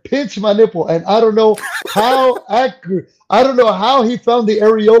 And then pinched my nipple. And I don't know how accurate. I don't know how he found the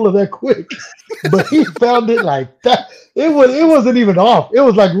areola that quick. But he found it like that. It wasn't even off. It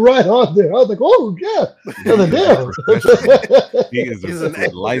was like right on there. I was like, "Oh, yeah. Damn." He is a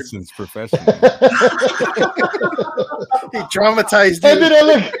licensed professional. He traumatized you.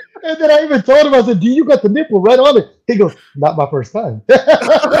 And then I even told him, I said, "D, you got the nipple right on it." He goes, "Not my first time."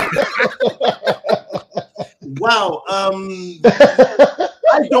 Wow.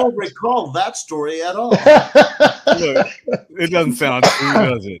 I don't recall that story at all. Look, it doesn't sound true,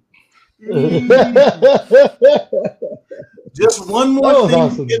 does it? Just one more thing.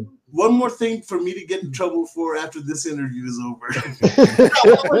 Awesome. One more thing for me to get in trouble for after this interview is over.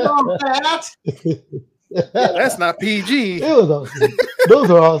 That's not PG. It was awesome. Those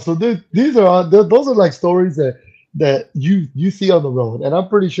are awesome. Those are like stories that you see on the road, and I'm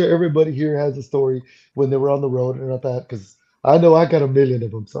pretty sure everybody here has a story when they were on the road and all that. Because I know I got a million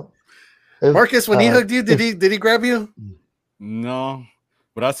of them. So, Marcus, when he hugged you, did he grab you? No,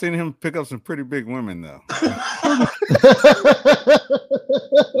 but I seen him pick up some pretty big women though.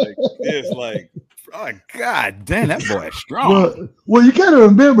 It's like, oh God damn, that boy is strong. Well, you gotta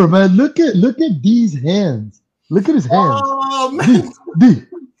remember, man. Look at these hands. Look at his hands. Oh man. D,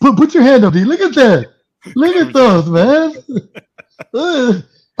 put your hand up, D. Look at that. Look at those, man.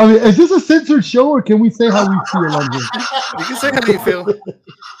 I mean, is this a censored show, or can we say how we feel on here? You can say how you feel.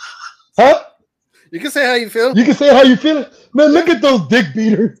 Huh? You can say how you feel. You can say how you feel. Man, look at those dick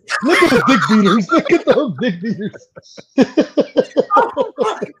beaters. Look at the dick beaters. Look at those dick beaters.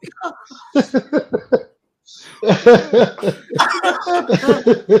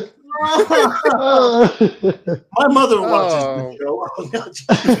 My mother watches the show.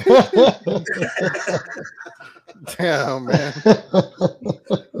 Damn, man.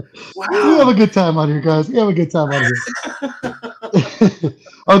 Wow. We have a good time out here, guys. We have a good time out here.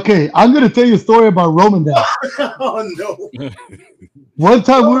 Okay, I'm gonna tell you a story about Roman dance. Oh no! One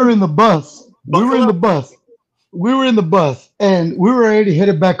time we were in the bus. We were in the bus, and we were already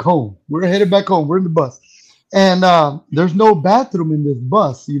headed back home. We're in the bus, and there's no bathroom in this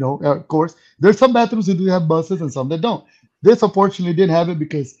bus. You know, of course, there's some bathrooms that do have buses and some that don't. This unfortunately didn't have it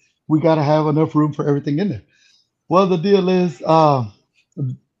because we gotta have enough room for everything in there. Well, the deal is, the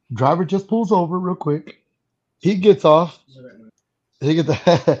driver just pulls over real quick. He gets off. He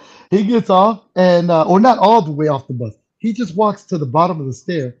gets off, and or not all the way off the bus. He just walks to the bottom of the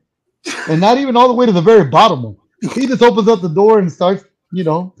stair, and not even all the way to the very bottom of it. He just opens up the door and starts, you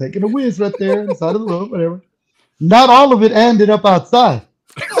know, taking a whiz right there inside of the room, whatever. Not all of it ended up outside.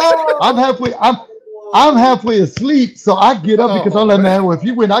 I'm halfway asleep, so I get up because I'm like, man, well, if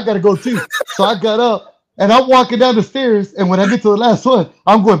you win, I gotta go too. So I got up and I'm walking down the stairs, and when I get to the last one,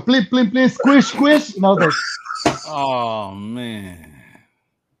 I'm going blimp, blimp, blimp, squish, squish, and I was like, oh man.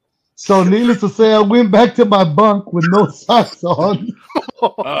 So needless to say, I went back to my bunk with no socks on,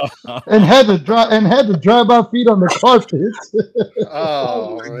 and had to dry my feet on the carpet.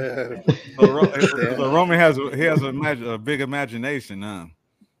 Oh man! So Roman has a big imagination, huh?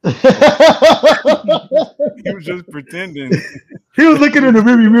 He was just pretending. He was looking in the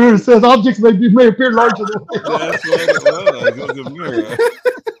rearview mirror and says, "Objects may appear larger than." That's what it was. It was a mirror.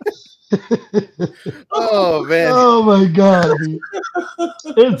 Oh man! Oh my god! Dude.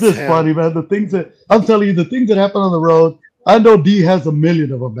 It's just funny, man. The things that I'm telling you, the things that happen on the road. I know D has a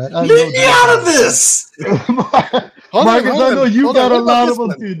million of them, man. Leave me out of this. Marcus, I know you got a lot of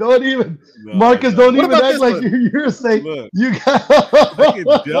them too. Don't even, Marcus. Don't even act like you're saying you got. I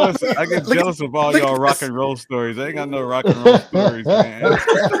get jealous of all y'all rock and roll stories. I ain't got no rock and roll stories, man.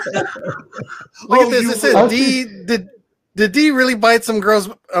 Look at this. It says D did D really bite some girls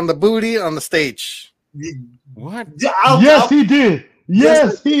on the booty on the stage? What? Yes, he did.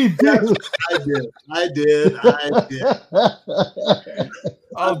 Yes, he did. I did.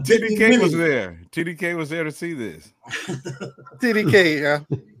 Oh, TDK was there. TDK was there to see this. TDK, yeah.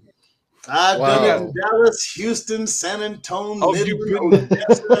 I've done it in Dallas, Houston, San Antonio. Oh,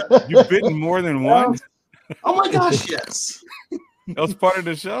 you've bitten more than one? Oh my gosh, yes. That was part of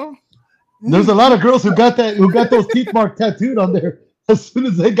the show? There's a lot of girls who got those teeth marks tattooed on there. As soon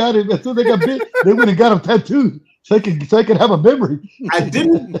as they got bit, they went and got them tattooed so they could have a memory. I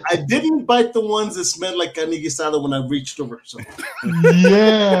didn't bite the ones that smelled like carne guisada when I reached over. So.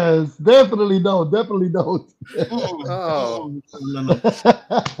 Yes, definitely don't. Oh.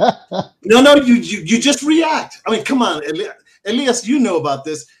 No, you just react. I mean, come on, Elias, you know about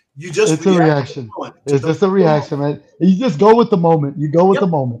this. It's a reaction. It's just a reaction, man. You just go with the moment. You go with the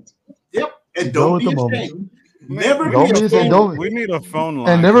moment. Yep, and don't be ashamed. Never be ashamed. We need a phone line.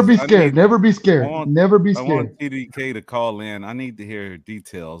 And never be scared. Never be scared. Never be scared. I want TDK to call in. I need to hear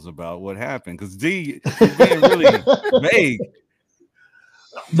details about what happened because D is being really vague.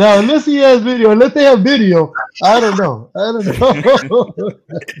 Now, unless he has video, unless they have video, I don't know. If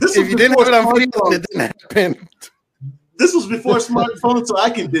you didn't have it on video, it didn't happen. This was before smartphones, so I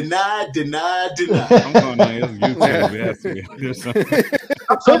can deny. I'm going on YouTube.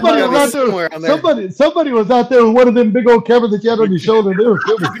 Somebody was out there with one of them big old cameras that you had on your shoulder. They were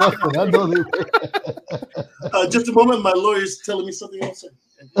filming something. I know they were. Just a moment, my lawyer's telling me something else.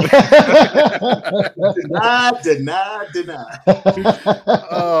 Deny.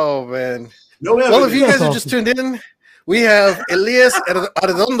 Oh man. No evidence. Well, if you guys are just tuned in, we have Elias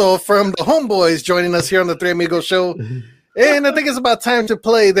Arredondo from the Homeboyz joining us here on the Three Amigos Show. And I think it's about time to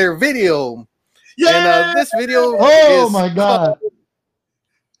play their video. Yeah. And this video is my God.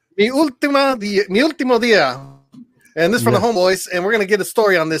 Mi Último Día. And this is from the Homeboyz. And we're going to get a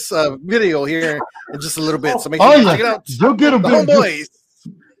story on this video here in just a little bit. So make sure you check it out. You'll get a big Homeboyz.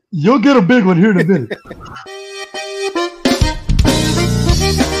 You'll get a big one here in a minute.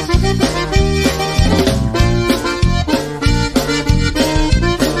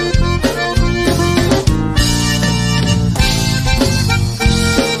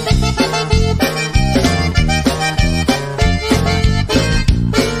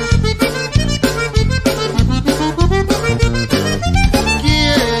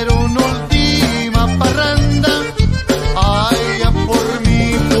 Allá por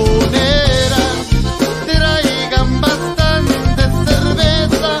mi punera, trae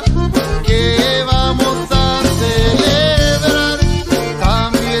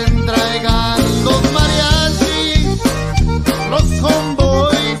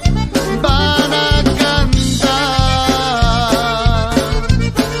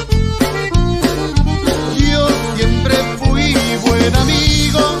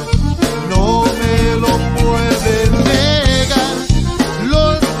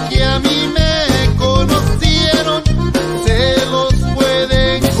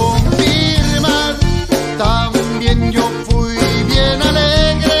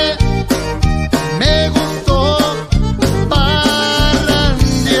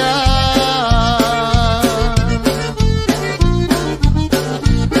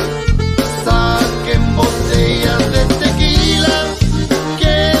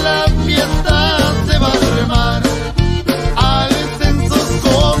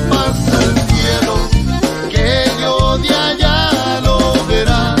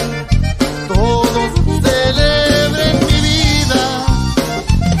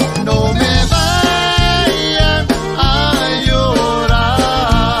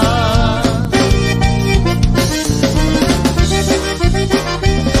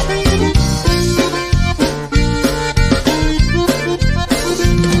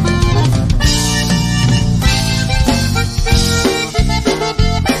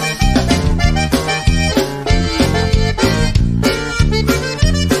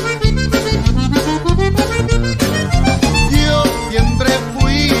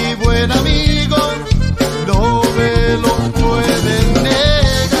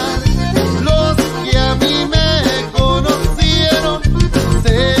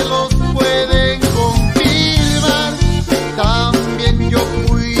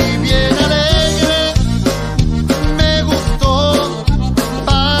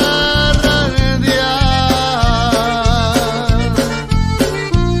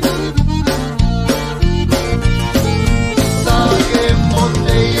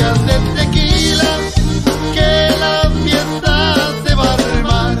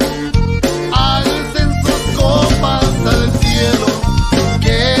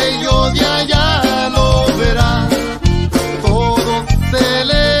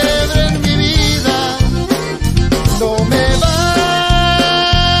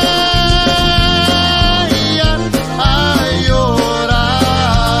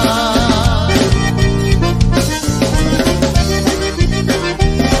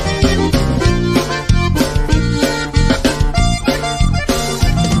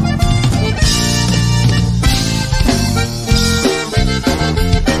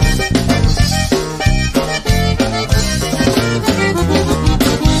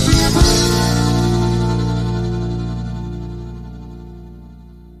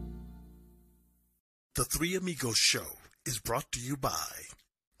Three Amigos Show is brought to you by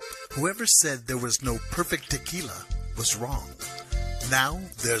whoever said there was no perfect tequila was wrong. Now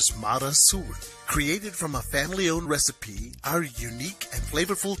there's Mara Sul. Created from a family-owned recipe, our unique and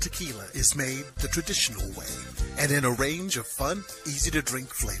flavorful tequila is made the traditional way and in a range of fun, easy-to-drink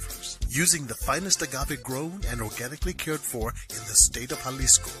flavors. Using the finest agave grown and organically cared for in the state of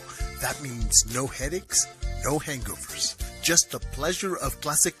Jalisco. That means no headaches, no hangovers. Just the pleasure of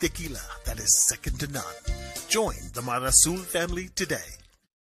classic tequila that is second to none. Join the Mara Sul family today.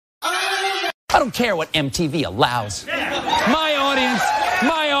 I don't care what MTV allows.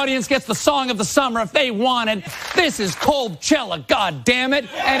 My audience gets the song of the summer if they want it. This is Coachella, God damn it,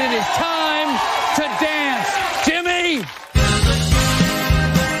 and it is time to dance. Jimmy!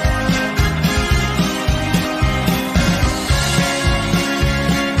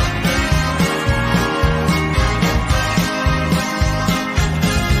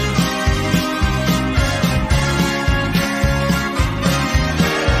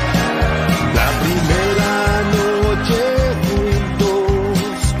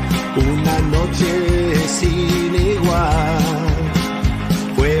 Sin igual,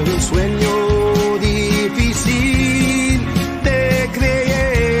 fue un sueño difícil de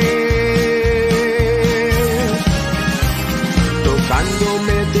creer.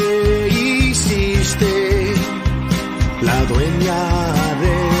 Tocándome te hiciste la dueña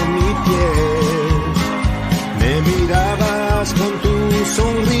de mi piel. Me mirabas con tu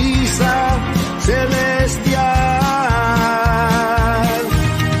sonrisa celestial.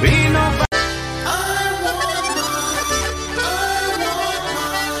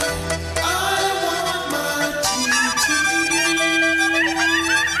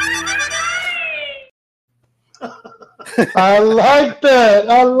 I like that.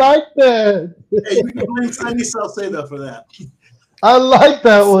 I like that. Hey, you can blame Sunny Salcedo for that. I like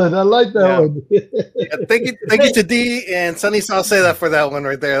that one. I like that one. Yeah, thank you to D and Sunny Salcedo for that one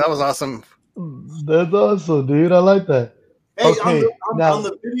right there. That was awesome. That's awesome, dude. I like that. Hey, Okay, on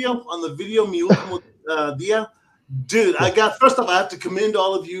the video, mi último día, dude, first off, I have to commend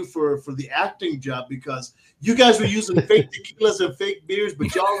all of you for the acting job because you guys were using fake tequilas and fake beers,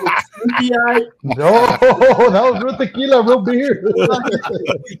 but y'all were sleepy-eyed. No, that was real tequila, real beer.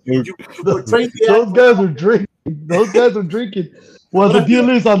 you portrayed the Those guys are drinking. Those guys are drinking. Well, the deal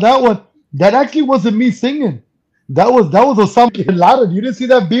is on that one, that actually wasn't me singing. That was Osama bin Laden. You didn't see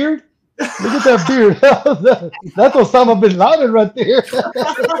that beard? Look at that beard. That's Osama bin Laden right there.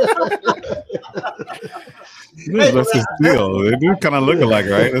 That's a steal. They do kind of look alike,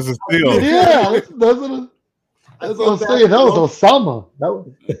 right? That's a steal. Yeah, that's what I'm saying. That was Osama. That was...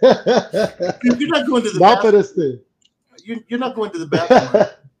 You're not going to the bathroom. You're not going to the bathroom.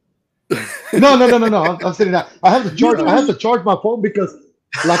 No. I'm saying that I have to charge my phone because,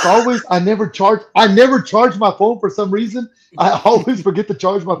 like always, I never charge my phone for some reason. I always forget to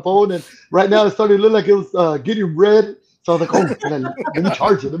charge my phone, and right now it started to look like it was getting red. So I was like, oh, let me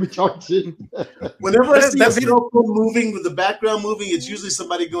charge it. Whenever I see a cell phone moving with the background moving, it's usually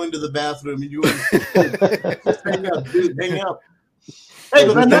somebody going to the bathroom. And you hang up, dude, hang up. Hey,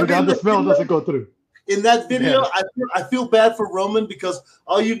 but the smell doesn't go through. In that video, I feel bad for Roman because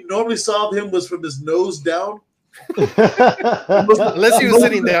all you normally saw of him was from his nose down. Unless he was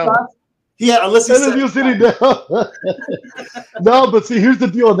sitting down. Yeah, unless he was sitting down. No, but see, here's the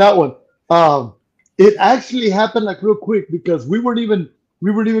deal on that one. It actually happened like real quick because we weren't even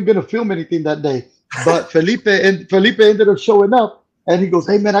gonna film anything that day. But Felipe ended up showing up and he goes,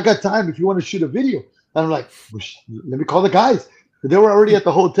 "Hey man, I got time if you want to shoot a video." And I'm like, well, "Let me call the guys." They were already at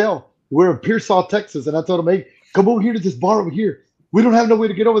the hotel. We're in Pearsall, Texas, and I told them, "Hey, come over here to this bar over here. We don't have no way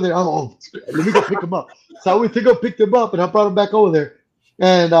to get over there." Oh, let me go pick them up. So we picked them up, and I brought them back over there.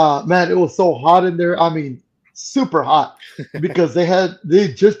 And man, it was so hot in there. I mean, super hot because they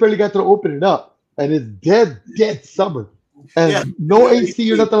just barely got to open it up. And it's dead summer. And no AC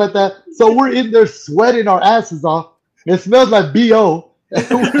or nothing like that. So we're in there sweating our asses off. It smells like BO. And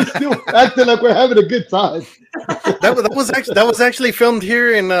we're still acting like we're having a good time. That was actually filmed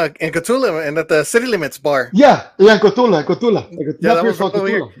here in Cotula and at the City Limits bar. Yeah, Cotula. Yeah, that was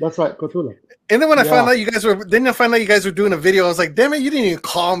Cotula. That's right, Cotula. And then when I found out you guys were doing a video, I was like, damn it, you didn't even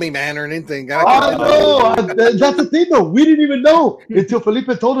call me, man, or anything. I know. That's the thing, though. We didn't even know until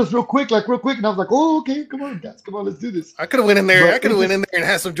Felipe told us real quick. And I was like, oh, okay, come on, guys, let's do this. I could have went in there. And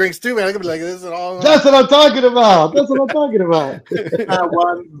had some drinks too, man. I could be like, this is all. That's what I'm talking about.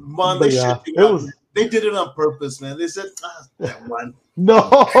 They did it on purpose, man. They said, that one. No.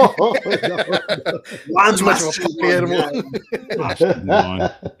 One's much of a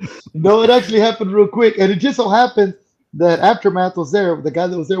No, it actually happened real quick. And it just so happened that Aftermath was there, the guy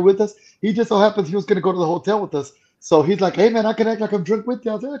that was there with us. He just so happens he was going to go to the hotel with us. So he's like, "Hey man, I can act like I'm drunk with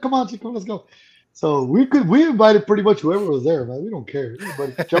you." I was like, "Come on, Chico, let's go." So we invited pretty much whoever was there, man. We don't care.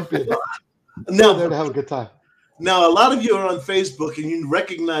 Everybody jump in. Now, There to have a good time. now, a lot of you are on Facebook, and you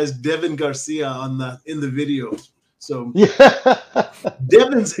recognize Devin Garcia in the video. So Yeah,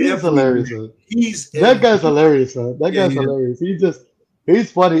 Devin's he's hilarious. Man. He's That guy's hilarious, man. That Yeah, guy's yeah. hilarious.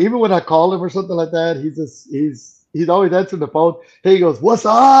 He's funny. Even when I call him or something like that, he's always answering the phone. He goes, "What's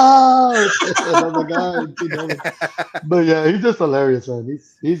up?" Another guy, you know. But yeah, he's just hilarious, man.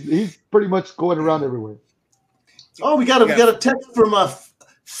 He's pretty much going around everywhere. Oh, we got a text from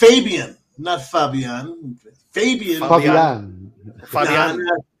Fabian, not Fabian. Fabian. Fabian. Fabian.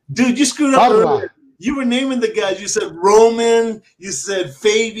 Dude, you screwed up Farra. earlier. You were naming the guys. You said Roman. You said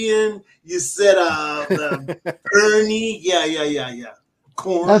Fabian. You said Ernie. Yeah.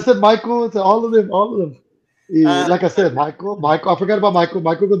 Corn. I said Michael. It's all of them. Like I said, Michael. I forgot about Michael.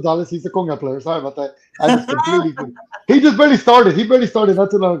 Michael Gonzalez. He's a conga player. Sorry about that. I just completely. He just barely started. Not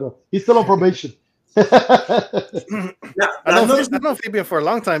too long ago. He's still on probation. I know Fabian for a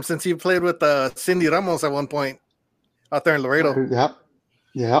long time since he played with Cindy Ramos at one point out there in Laredo.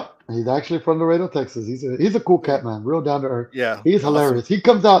 Yeah. He's actually from Laredo, Texas. He's a cool cat, man. Real down to earth. Yeah, He's hilarious. He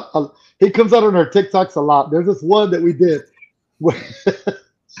comes out on our TikToks a lot. There's this one that we did where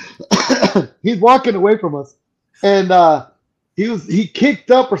he's walking away from us, and he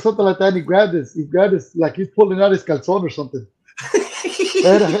kicked up or something like that, and he grabbed his like he's pulling out his calzone or something.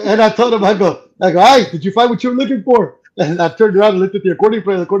 and I told him, I go, "Hey, did you find what you were looking for?" And I turned around and looked at the accordion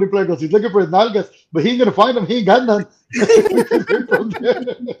player. The accordion player goes, "He's looking for his nalgas, but he ain't gonna find them. He ain't got none."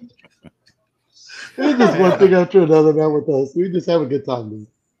 It's just one thing after another, man. With us, we just have a good time, dude.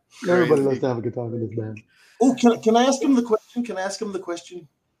 Everybody loves to have a good time in this band. Oh, can I ask him the question?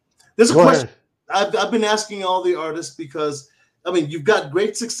 There's a Go question ahead. I've been asking all the artists because I mean you've got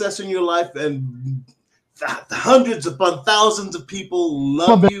great success in your life and hundreds upon thousands of people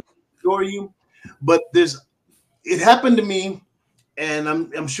love you, adore you, but it happened to me, and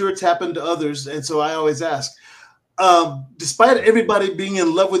I'm sure it's happened to others, and so I always ask. Despite everybody being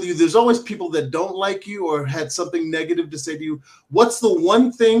in love with you, there's always people that don't like you or had something negative to say to you. What's the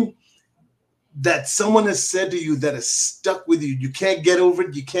one thing that someone has said to you that has stuck with you? You can't get over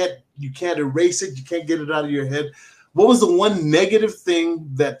it. You can't erase it. You can't get it out of your head. What was the one negative thing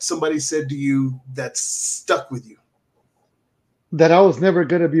that somebody said to you that stuck with you? That I was never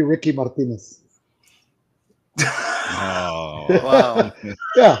gonna be Ricky Martinez. Oh, wow.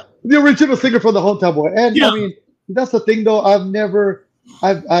 Yeah, the original singer from the Hometown Boy. And Yeah. I mean, that's the thing though. I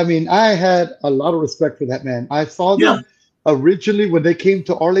had a lot of respect for that man. I saw them originally when they came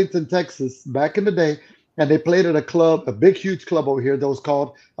to Arlington, Texas, back in the day, and they played at a club, a big, huge club over here that was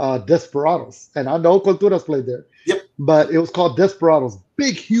called Desperados. And I know Culturas played there. Yep. But it was called Desperados,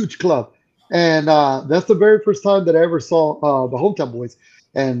 big, huge club. And that's the very first time that I ever saw the Hometown Boys.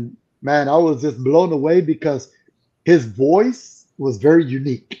 And man, I was just blown away because his voice was very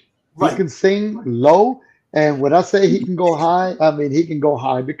unique. Right. He can sing low, and when I say he can go high, I mean he can go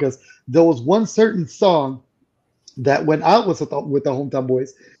high because there was one certain song that when I was with the Hometown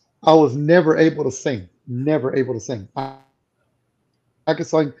Boys, I was never able to sing. Never able to sing. I could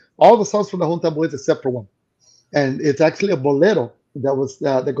sing all the songs from the Hometown Boys except for one, and it's actually a bolero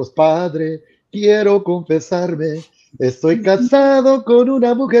that goes, "Padre, quiero confesarme. Estoy casado con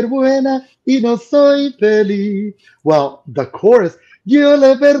una mujer buena y no soy feliz." Well, the chorus, "Yo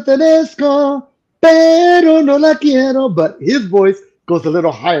le pertenezco, pero no la quiero," but his voice goes a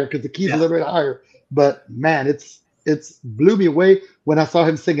little higher because the key's a little bit higher. But man, it's blew me away when I saw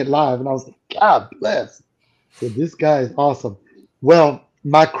him sing it live, and I was like, God bless. So this guy is awesome. Well,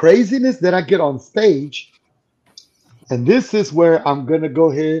 my craziness that I get on stage, and this is where I'm gonna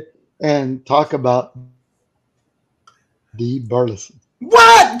go ahead and talk about the Burleson.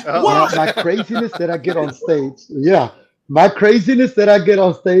 What? My craziness that I get on stage, my craziness that I get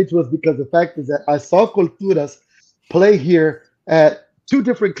on stage was because the fact is that I saw Culturas play here at two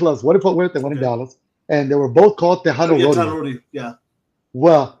different clubs, one in Fort Worth and one in Dallas, and they were both called Tejano Rodeo. Yeah.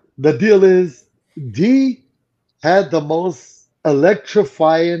 Well, the deal is D had the most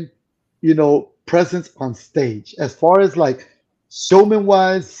electrifying, presence on stage as far as like showman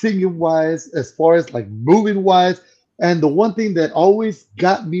wise, singing wise, as far as like moving wise. And the one thing that always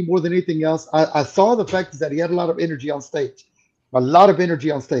got me more than anything else, I saw the fact is that he had a lot of energy on stage, But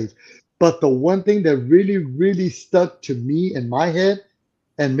the one thing that really, really stuck to me in my head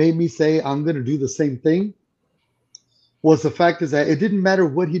and made me say, I'm going to do the same thing, was the fact is that it didn't matter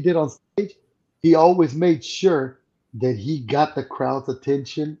what he did on stage. He always made sure that he got the crowd's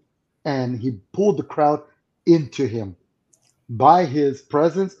attention and he pulled the crowd into him. by his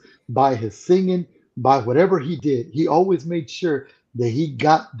presence, by his singing, by whatever he did. He always made sure that he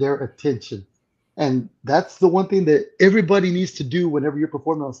got their attention. And that's the one thing that everybody needs to do whenever you're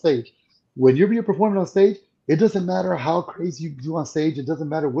performing on stage. Whenever you're performing on stage, it doesn't matter how crazy you do on stage, it doesn't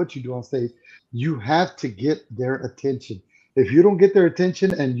matter what you do on stage. You have to get their attention. If you don't get their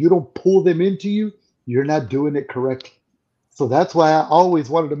attention and you don't pull them into you, you're not doing it correctly. So that's why I always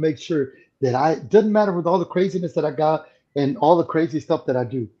wanted to make sure that it doesn't matter with all the craziness that I got and all the crazy stuff that I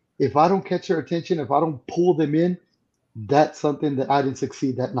do. If I don't catch their attention, if I don't pull them in, that's something that I didn't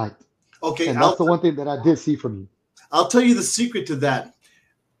succeed that night. Okay, And that's the one thing that I did see from you. I'll tell you the secret to that.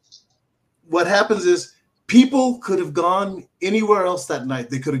 What happens is people could have gone anywhere else that night.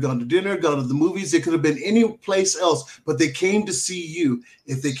 They could have gone to dinner, gone to the movies. They could have been any place else, but they came to see you.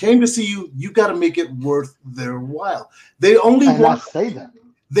 If they came to see you, you got to make it worth their while. They only want say that.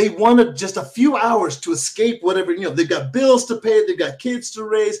 They wanted just a few hours to escape whatever, they've got bills to pay, they've got kids to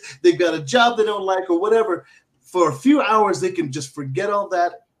raise, they've got a job they don't like or whatever. For a few hours, they can just forget all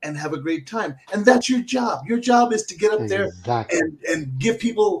that and have a great time. And that's your job. Your job is to get up there and give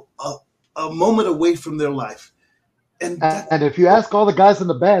people a moment away from their life. And if you ask all the guys in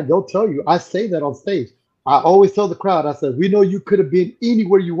the band, they'll tell you, I say that on stage. I always tell the crowd, I said, we know you could have been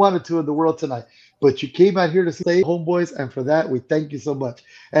anywhere you wanted to in the world tonight, but you came out here to say Homeboys, and for that, we thank you so much.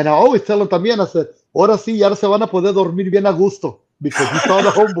 And I always tell them también, I said, ahora sí, ya se van a poder dormir bien a gusto, because you saw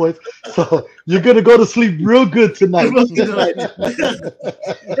the Homeboys, so you're going to go to sleep real good tonight.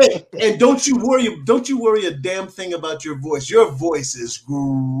 Hey, and don't you worry a damn thing about your voice. Your voice is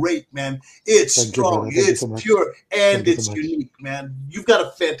great, man. It's strong, it's pure, and it's unique, man. You've got a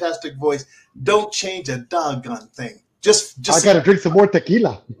fantastic voice. Don't change a doggone thing. Just I gotta drink some more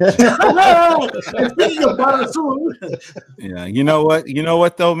tequila. Yeah, you know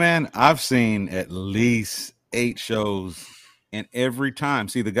what though, man? I've seen at least 8 shows, and every time,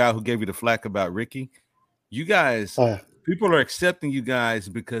 see the guy who gave you the flack about Ricky, you guys, people are accepting you guys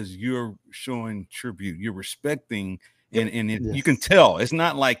because you're showing tribute, you're respecting, and you can tell it's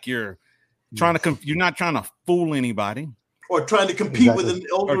not like you're trying to you're not trying to fool anybody. Or trying to compete with an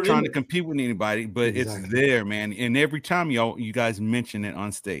older, or trying to compete with anybody, but it's there, man. And every time you guys mention it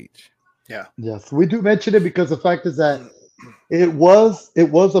on stage. Yeah. Yes, we do mention it because the fact is that it was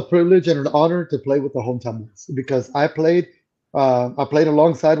a privilege and an honor to play with the Hometown Boys, because I played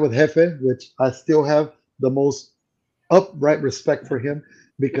alongside with Jefe, which I still have the most upright respect for him,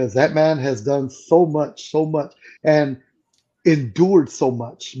 because that man has done so much, and endured so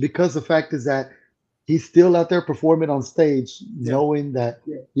much, because the fact is that he's still out there performing on stage, knowing that,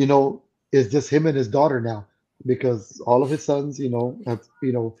 it's just him and his daughter now, because all of his sons, have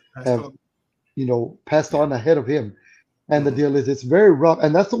passed on ahead of him. And the deal is, it's very rough.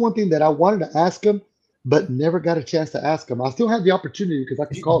 And that's the one thing that I wanted to ask him, but never got a chance to ask him. I still have the opportunity because I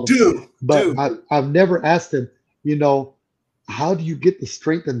can call him. I've never asked him, how do you get the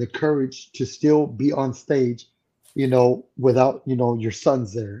strength and the courage to still be on stage, without, your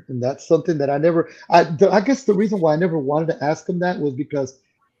sons there? And that's something that I guess the reason why I never wanted to ask him that was because,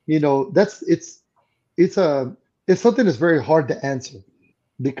 it's something that's very hard to answer,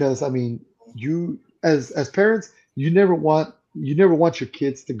 because, I mean, you as parents, you never want your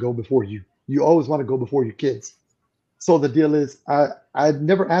kids to go before you. You always want to go before your kids. So the deal is, I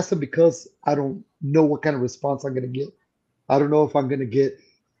never asked him because I don't know what kind of response I'm going to get. I don't know if I'm going to get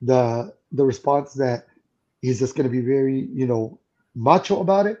the response that he's just going to be very, macho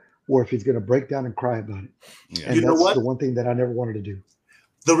about it, or if he's going to break down and cry about it. Yeah. And that's the one thing that I never wanted to do.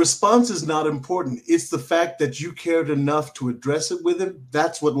 The response is not important. It's the fact that you cared enough to address it with him.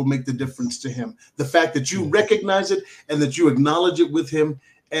 That's what will make the difference to him. The fact that you recognize it and that you acknowledge it with him,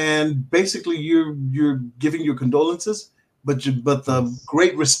 and basically you're giving your condolences, but the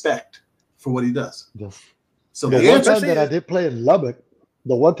great respect for what he does. Yes. So the one time that I did play in Lubbock,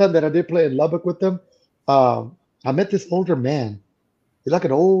 with them, I met this older man. He's like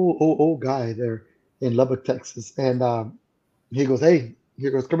an old guy there in Lubbock, Texas, and he goes, "Hey," he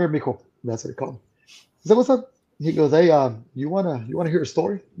goes, "Come here, mijo." That's what he called him. I said, "What's up?" He goes, "Hey, you wanna hear a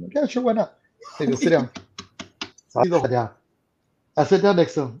story?" I'm like, "Yeah, sure, why not?" He goes, "Sit down." So I go down. I sit down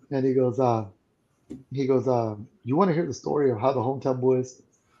next to him, and he goes, "You want to hear the story of how the Hometown Boys,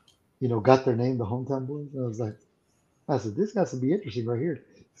 got their name, the Hometown Boys?" And I said, "This has to be interesting right here."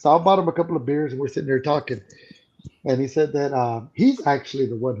 So I bought him a couple of beers, and we're sitting there talking. And he said that he's actually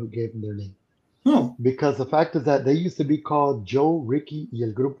the one who gave them their name. Because the fact is that they used to be called Joe, Ricky, y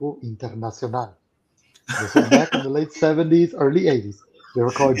el Grupo Internacional. This was back in the late 70s, early 80s. They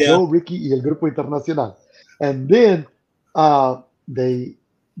were called Joe, Ricky, y el Grupo Internacional. And then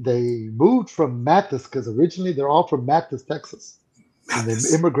they moved from Mathis because originally they're all from Mathis, Texas. And they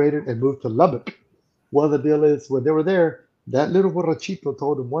immigrated and moved to Lubbock. Well, the deal is when they were there, that little borrachito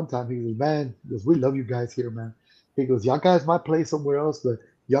told him one time, he goes, man, he goes, we love you guys here, man. He goes, y'all guys might play somewhere else, but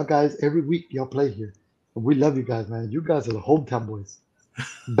y'all guys, every week, y'all play here. And we love you guys, man. You guys are the hometown boys.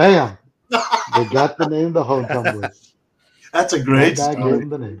 Bam. They got the name the hometown boys. That's a great That guy story. gave him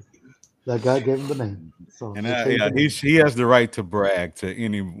the name. That guy gave him the name. So And he has the right to brag to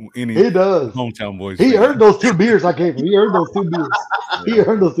any he does. hometown boys. He fan. earned those 2 beers I gave him. He earned those 2 beers. He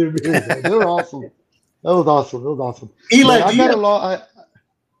earned those 2 beers. Man. They were awesome. That was awesome. That was awesome. Eli, Man,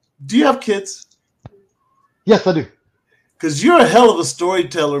 do you have kids? Yes, I do. Because you're a hell of a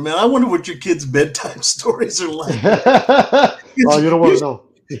storyteller, man. I wonder what your kids' bedtime stories are like. Oh, you don't want to know.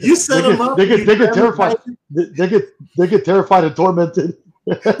 You set them up. They get terrified. They get terrified and tormented.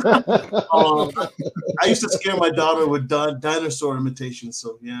 I used to scare my daughter with dinosaur imitations.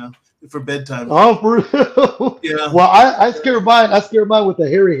 So yeah, for bedtime. Oh, for real? Yeah. Well, I scare mine. I scare mine with a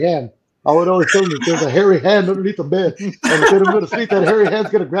hairy hand. I would always tell them that there's a hairy hand underneath the bed, and if they're going to sleep, that hairy hand's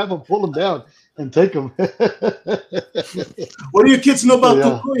going to grab them, pull them down, and take them. What do your kids know about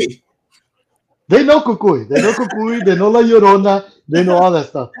Kukui? They know Kukui. They know Kukui. They know La Llorona. They know all that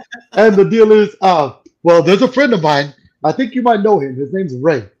stuff. And the deal is, well, there's a friend of mine. I think you might know him. His name's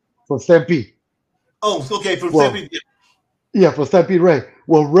Ray from Stampede. Oh, okay, from Stampede. Yeah, from Stampede Ray.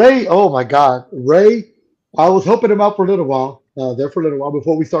 Well, Ray, oh my God, Ray, I was helping him out for a little while. There for a little while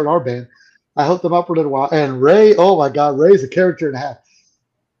before we started our band. I helped him out for a little while. And Ray, oh my God, Ray's a character and a half.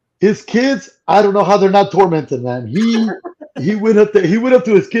 His kids, I don't know how they're not tormented, man. He went up to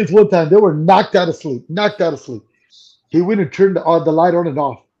his kids one time. They were knocked out of sleep. He went and turned the light on and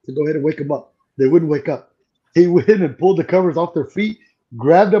off to go ahead and wake them up. They wouldn't wake up. He went and pulled the covers off their feet,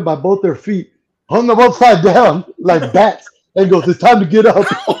 grabbed them by both their feet, hung them upside down like bats, and goes, "It's time to get up."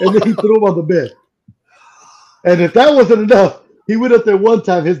 And then he threw them on the bed. And if that wasn't enough, he went up there one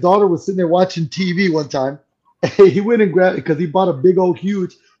time. His daughter was sitting there watching TV one time. He went and grabbed, because he bought a big old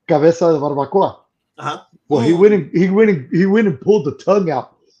huge cabeza de barbacoa. Uh-huh. Well, he went and pulled the tongue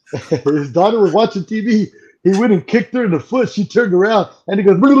out. His daughter was watching TV. He went and kicked her in the foot. She turned around and he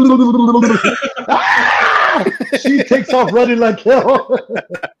goes, ah! She takes off running like hell.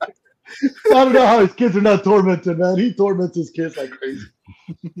 I don't know how his kids are not tormented, man. He torments his kids like crazy.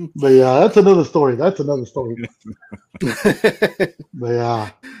 But yeah, that's another story. But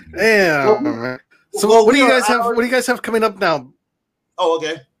yeah. Damn. So what do you guys have? What do you guys have coming up now? Oh,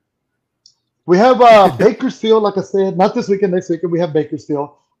 okay. We have Bakersfield, like I said, not this weekend, next weekend. We have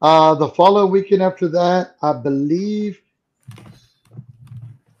Bakersfield. The following weekend after that, I believe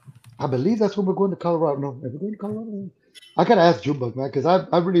that's when we're going to Colorado. No, are we going to Colorado? I gotta ask Junebug, man, because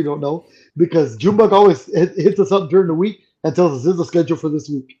I really don't know. Because Junebug always hits us up during the week and tells us, "This is the schedule for this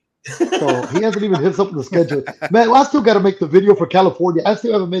week." So he hasn't even hit us up with the schedule. Man, well, I still got to make the video for California. I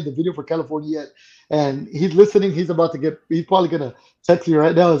still haven't made the video for California yet. And he's listening. He's probably going to text me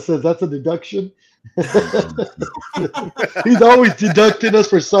right now and says, "That's a deduction." He's always deducting us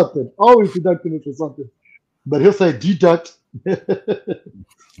for something. But he'll say, "Deduct."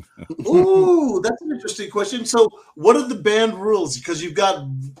 Ooh, that's an interesting question. So what are the band rules? Because you've got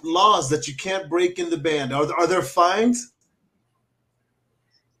laws that you can't break in the band. Are there fines?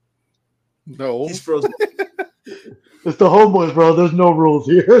 No. He's frozen. It's the Homeboyz, bro. There's no rules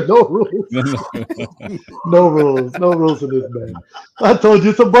here. No rules. No rules in this band. I told you,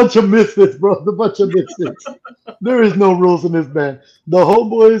 it's a bunch of misfits, bro. It's a bunch of misfits. There is no rules in this band. The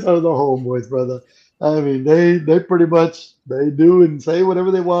Homeboyz are the Homeboyz, brother. I mean, they pretty much, they do and say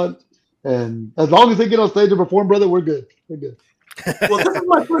whatever they want. And as long as they get on stage and perform, brother, we're good. Well, this is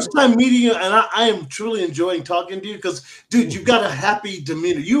my first time meeting you, and I am truly enjoying talking to you because, dude, you've got a happy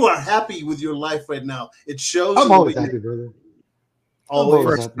demeanor. You are happy with your life right now. It shows. I'm always happy, brother.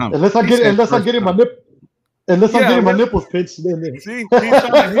 Always happy. Unless I'm getting my nipples pinched. Then see, he's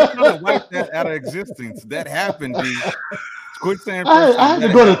trying to wipe that out of existence. That happened, dude. Quit saying I had to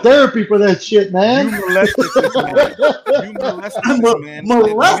go to therapy for that shit, man. You molested this man. You molested this man.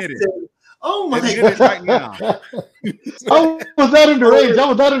 Molested. Oh my God! It right now. I was not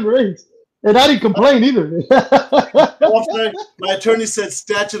underage. And I didn't complain either. My attorney said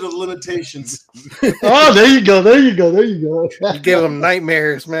statute of limitations. Oh, there you go. You gave him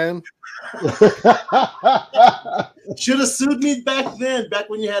nightmares, man. Should have sued me back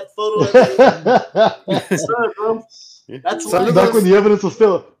when you had photos. Sorry, bro. That's back when the evidence was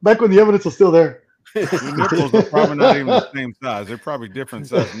still there. The nipples are probably not even the same size. They're probably different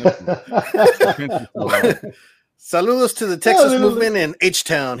size nipples. Saludos to the Texas movement in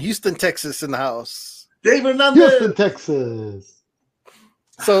H-Town, Houston, Texas, in the house. David Hernandez. Houston, Texas.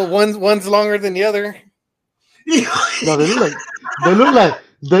 So one's longer than the other. No, they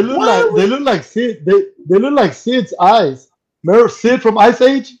look like Sid. They look like Sid's eyes. Remember Sid from Ice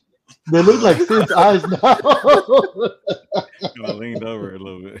Age? They look like Sid's eyes now. Kind of leaned over a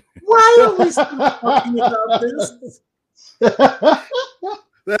little bit. Why are we still talking about this?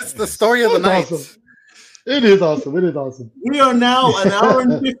 That's the story of the night. Awesome. It is awesome. It is awesome. We are now an hour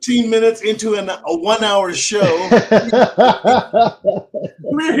and 15 minutes into a 1 hour show.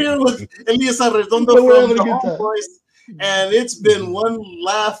 We're here with Elias Arredondo from the Homeboyz, and it's been one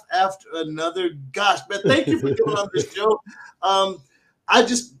laugh after another. Gosh, man, thank you for coming on this show.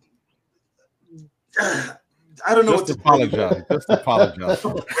 I don't know Just apologize. Just apologize.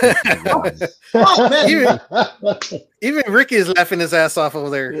 Oh, man. Even Ricky is laughing his ass off over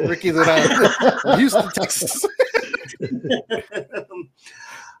there. Ricky's in Houston, Texas.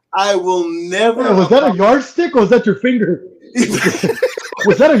 I will never. Was that a yardstick or was that your finger?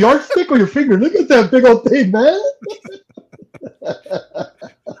 Was that a yardstick or your finger? Look at that big old thing, man.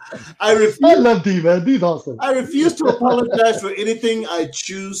 I love D, man. D's awesome. I refuse to apologize for anything I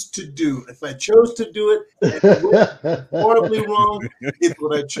choose to do. If I chose to do it, and it was horribly wrong, it's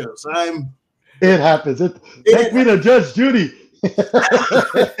what I chose. It happens. Take me to Judge Judy.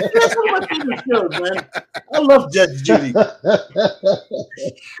 That's one of my favorite shows, man. I love Judge Judy.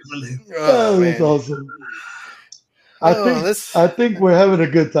 Oh, that's awesome. I think we're having a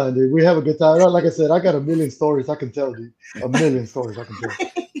good time, dude. We have a good time. Like I said, I got a million stories I can tell, dude. A million stories I can tell.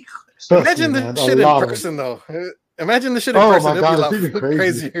 Imagine the shit in person, though. Imagine the shit in person. Oh my God, it's even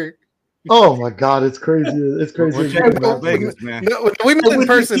crazier. Oh my God, it's crazy. It's crazy. Vegas, man. We met in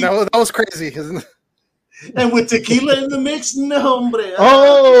person. That was crazy. And with tequila in the mix, no, hombre.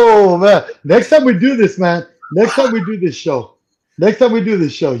 Oh man! Next time we do this, man. Next time we do this show,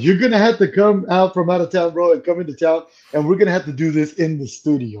 you're gonna have to come out from out of town, bro, and come into town, and we're gonna have to do this in the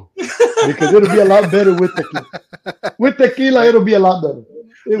studio because it'll be a lot better with tequila. With tequila, it'll be a lot better.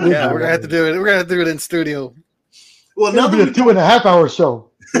 We're gonna have to do it. We're gonna have to do it in studio. Well, it'll be a 2.5 hour show.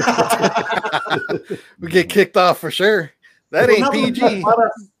 We get kicked off for sure. That ain't PG.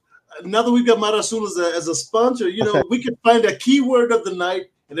 Now that we've got Mar Azul as a sponsor, we can find a keyword of the night,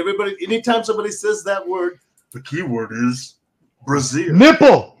 and everybody, anytime somebody says that word, the keyword is Brazil.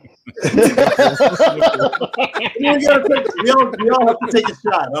 Nipple. we all have to take a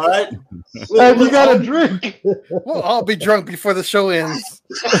shot, all right? And you got to drink. We'll all be drunk before the show ends.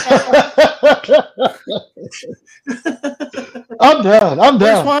 I'm down. I'm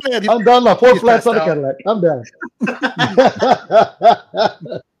down like 4 flats on the Cadillac. I'm down.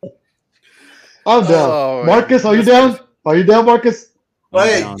 I'm down. Oh, Marcus, are you down? Are you down, Marcus?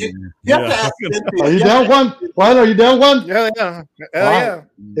 Hey, you have to ask Cynthia. Are you down one? Juan, are you down one? Yeah. Yeah.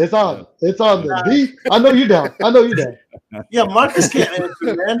 It's on. It's on there. D, I know you down. Yeah, Marcus can't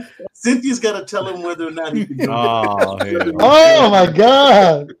answer, man. Cynthia's got to tell him whether or not he can do it. Oh, my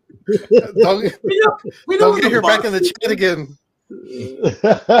God. Don't get her back in the chat again. See,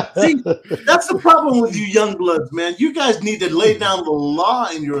 that's the problem with you young bloods, man. You guys need to lay down the law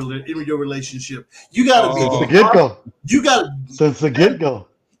in your relationship. You got to be since the get-go. You got to since the get-go,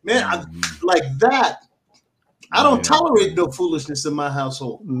 man. Like that, I don't tolerate no foolishness in my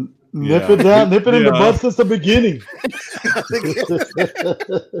household. Nip it down, nip it in the bud since the beginning.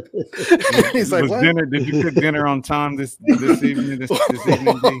 He's like, dinner? Did you cook dinner on time this evening? This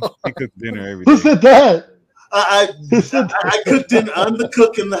evening, he cooked dinner every day. Who said that? I cooked dinner. I'm the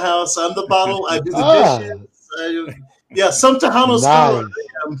cook in the house. I'm the bottle. I do the dishes. Some Tejanos.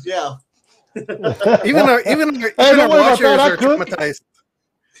 Nice. Yeah. Even our watchers are traumatized.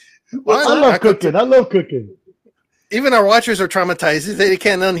 I love cooking. I love cooking. Even our watchers are traumatized. They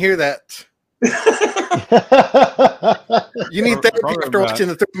can't unhear that. You need therapy after watching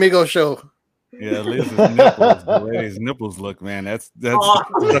the Amigos Show. Yeah, Liz's nipples. The way his nipples look, man. That's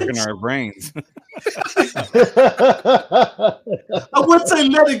stuck in our brains. I would say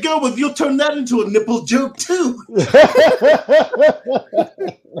let it go, but you'll turn that into a nipple joke too.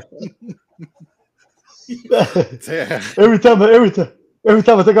 Every time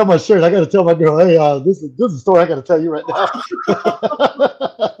I take off my shirt, I got to tell my girl, "Hey, this is a story I got to tell you right now."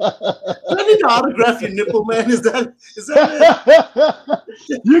 I need to autograph your nipple, man. Is that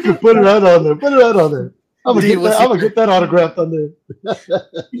it? You can put it right on there. Put it right on there. I'm gonna get that autographed on there.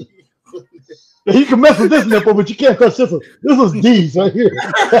 You can mess with this nipple, but you can't touch this one. This was D's right here.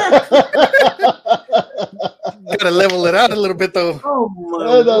 Gotta level it out a little bit, though. Oh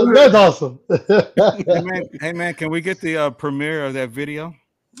my God. That's awesome. Hey man, can we get the premiere of that video?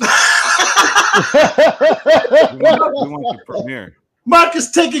 We want the premiere. Mark is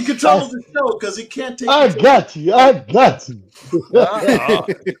taking control of the show because he can't take. I got you.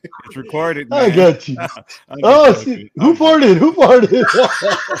 It's recorded. Man. I got you. Oh, shit. Who farted? Who farted?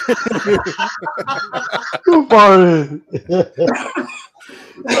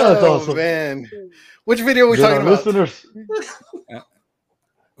 That's awesome, man. Which video are we talking about? Listeners.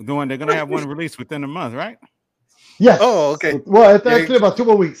 The one they're gonna have one released within a month, right? Yes. Oh, okay. Well, it's actually about 2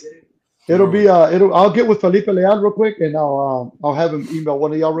 more weeks. It'll be I'll get with Felipe Leal real quick, and I'll have him email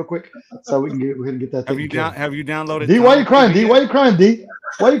one of y'all real quick so we can get that. Have you downloaded? D, why you crying? D, why you crying? D,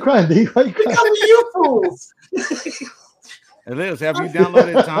 why you crying? D, why you crying? Because of you fools. Liz, have you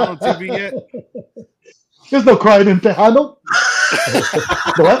downloaded Tano TV yet? There's no crying in Tejano.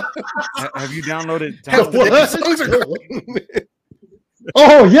 What? Have you downloaded Tano?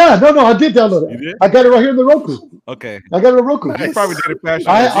 Oh yeah, no, I did download it. You did? I got it right here in the Roku. Okay, I got it on Roku. you probably did it faster.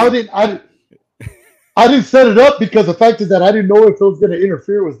 I didn't set it up because the fact is that I didn't know if it was going to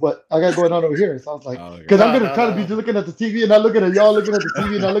interfere with what I got going on over here. So I was like, because I'm going to try to be looking at the TV and not looking at y'all, looking at the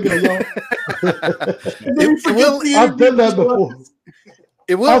TV and not looking at y'all. I've done that before.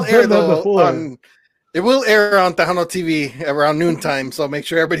 It will air though it will air on Tejano TV around noontime, so make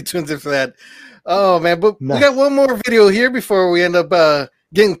sure everybody tunes in for that. Oh man, but we got one more video here before we end up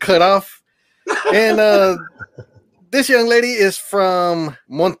getting cut off. And this young lady is from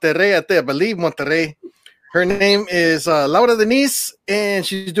Monterrey, I believe Monterrey. Her name is Laura Denise, and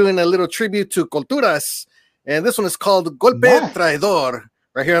she's doing a little tribute to Culturas. And this one is called Golpe Traidor,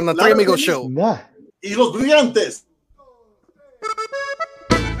 right here on the Three Amigos Show. Y los brillantes.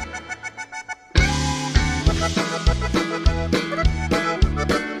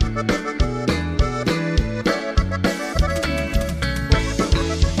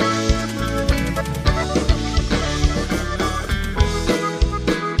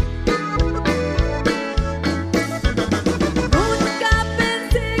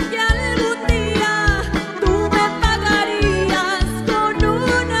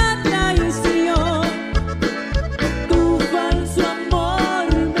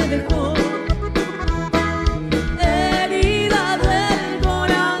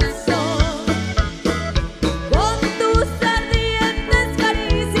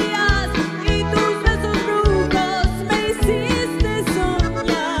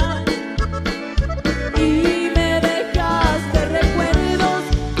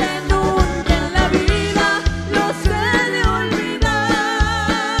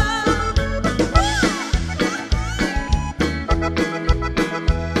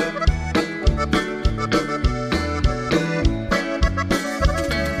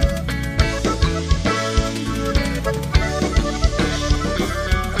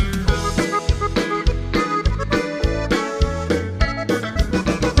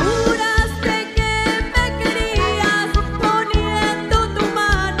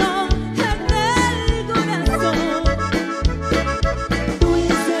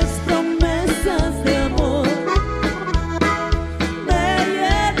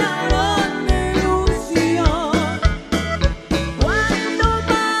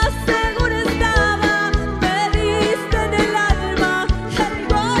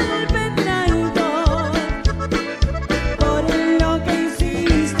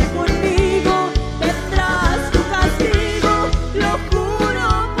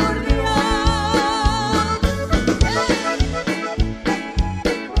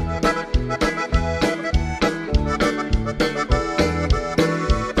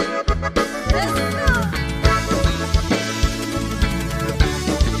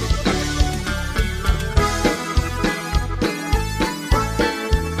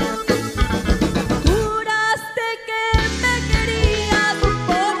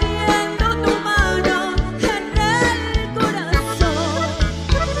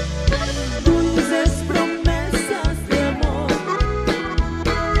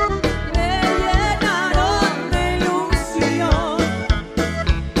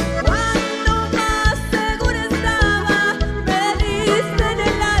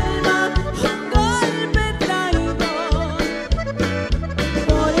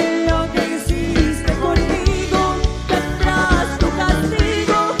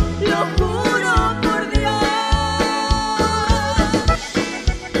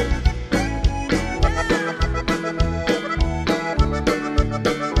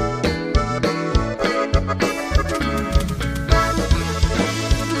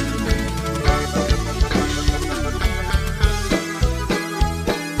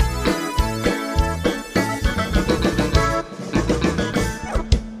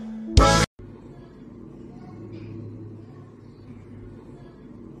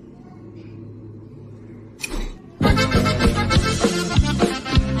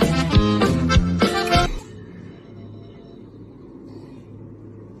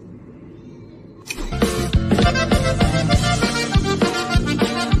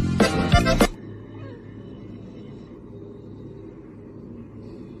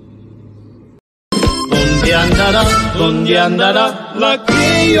 andará? ¿Dónde andará la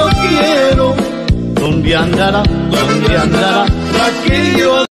que yo quiero? ¿Dónde andará? ¿Dónde andará la que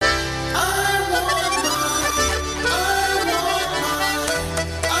yo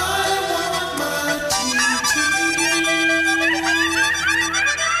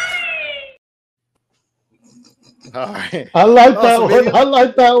All right. I like Oh, that so one. maybe- I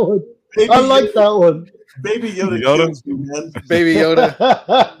like that one. I like that one. Baby Yoda, Yoda? kills me, man. Baby Yoda.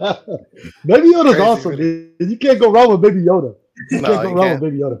 Baby Yoda's Crazy awesome, video. dude. You can't go wrong with Baby Yoda. You No, can't go you wrong can't.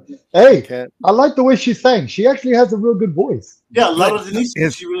 with Baby Yoda. Hey, Can't. I like the way she sang. She actually has a real good voice. Yeah, Laura Denise,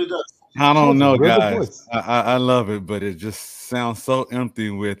 It's- she really does. I don't know, Real good guys. voice. I love it, but it just sounds so empty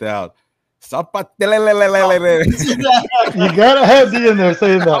without. You gotta have D in there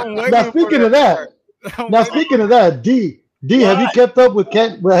saying I'm that. waiting Now for speaking of that that, now speaking of that, D, have you kept up with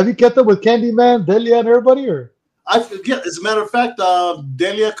Candyman, Delia, and everybody? Or I forget. As a matter of fact,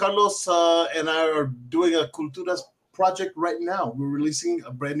 Delia, Carlos, and I are doing a Culturas project right now. We're releasing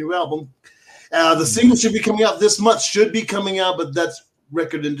a brand new album. The single should be coming out this month. Should be coming out, but that's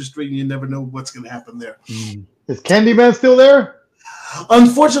record industry, and you never know what's going to happen there. is Candyman still there?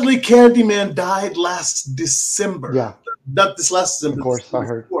 Unfortunately, Candyman died last December. Yeah, Not this last December. Of course, December I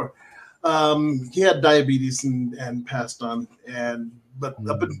heard. before. He had diabetes and passed on, but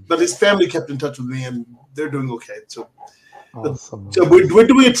his family kept in touch with me, and they're doing okay. So awesome. So we're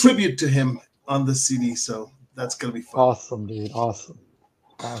doing a tribute to him on the CD, so that's gonna be fun. Awesome, dude. Awesome.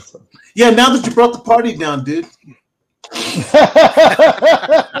 Yeah, now that you brought the party down, dude.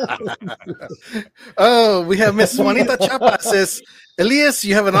 Oh, we have Miss Juanita Chapa says, Elias,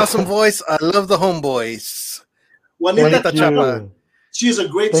 you have an awesome voice. I love the Homeboys. Juanita Thank Chapa. you. She's a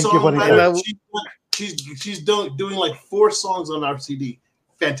great Thank you, songwriter. Juanita. She's doing like 4 songs on our CD.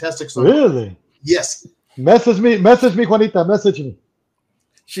 Fantastic song. Really? Yes. Message me, Juanita. Message me.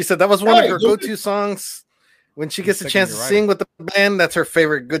 She said that was one of Hey, her look- go-to songs when she gets a Second chance to you're right. sing with the band. That's her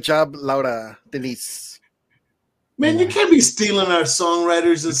favorite. Good job, Laura Denise. Man, you can't be stealing our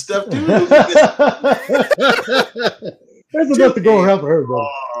songwriters and stuff, dude. There's enough to go around for her, bro.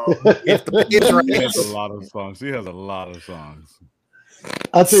 If the page She right. has a lot of songs. She has a lot of songs.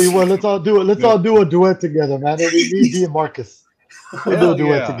 I'll tell you what, let's all do it. Let's all do a duet together, man. It'll be me, D, and Marcus. We'll do a Hell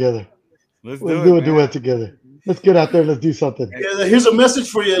duet yeah. together. Let's We'll do do it, a duet together. Let's get out there. Let's do something. Yeah, here's a message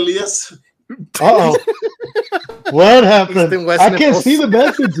for you, Elias. Uh-oh. What happened? East and West I can't nipples. see the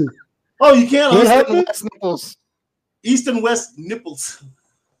messages. Oh, you can't. What East, happened? Nipples. East and West nipples.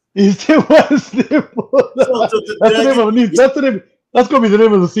 East and West nipple. That's the name of a new. That's the name. That's gonna be the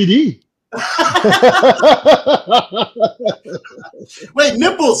name of the CD. Wait,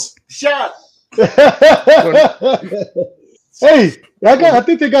 nipples. Shot. Hey, I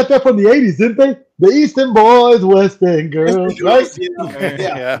think they got that from the 80s, didn't they? The Eastern boys, Western girls, right? Yeah.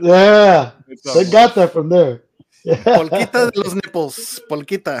 Yeah. Yeah, It's they got that from there. Polquita de los nipples.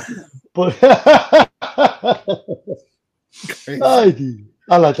 Polquita. Ay, dude.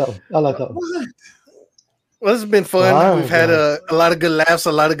 I like that one. I like that one. Well, this has been fun. Wow, We've had guys. a lot of good laughs,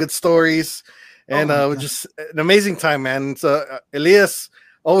 a lot of good stories, and Oh my just an amazing time, man. So, Elias,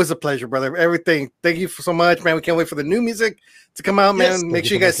 always a pleasure, brother. Everything. Thank you so much, man. We can't wait for the new music to come out, man. Yes. Make Thank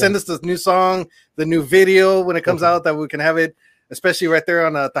sure you you guys so much, send us the new song, the new video when it comes Okay. out, that we can have it, especially right there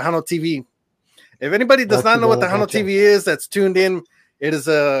on Tejano TV. If anybody does Gotcha, not know what brother, Tejano gotcha. TV is, that's tuned in. It is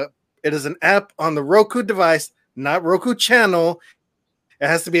an app on the Roku device, not Roku channel. It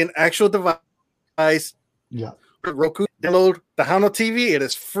has to be an actual device. Yeah. Roku, download Tejano TV. It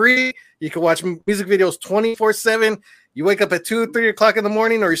is free. You can watch music videos 24/7. You wake up at 2 or 3 o'clock in the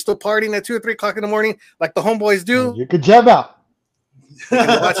morning, or you're still partying at 2 or 3 o'clock in the morning, like the Homeboys do. You could jam out. You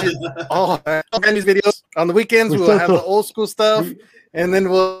can watch it all brand new videos. On the weekends, We we'll still have talk- the old school stuff, and then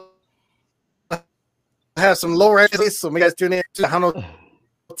we'll have some low rises. So make guys tune in to Tejano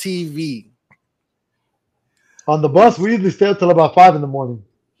TV. On the bus, we usually stay up till about 5 in the morning.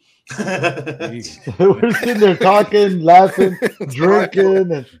 We're sitting there talking, laughing,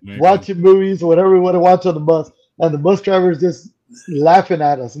 drinking, and watching movies, whatever we want to watch on the bus. And the bus driver is just laughing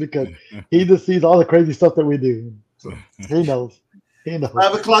at us because he just sees all the crazy stuff that we do. So he knows. He knows.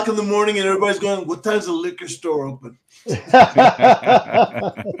 5 o'clock in the morning, and everybody's going, "What time's the liquor store open?"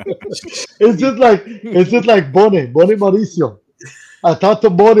 It's just like Bonnie Mauricio. I talked to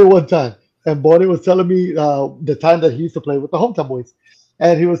Bonnie one time, and Bonnie was telling me the time that he used to play with the Hometown Boys,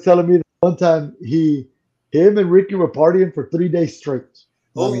 and he was telling me that one time him and Ricky were partying for 3 days straight.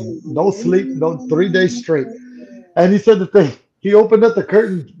 I mean, no sleep, no 3 days straight. And he said that he opened up the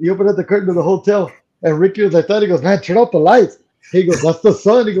curtain. He opened up the curtain to the hotel, and Ricky was like that. He goes, "Man, turn off the lights." He goes, "That's the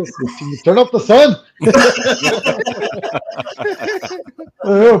sun." He goes, "Can you turn off the sun?"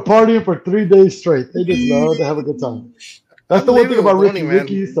 They were partying for 3 days straight. They just love to have a good time. That's the one thing about Ricky.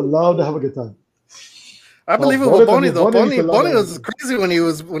 Ricky used to love to have a good time. I believe it with Bonnie though. Bonnie was crazy when he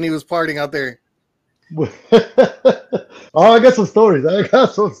was partying out there. Oh, I got some stories.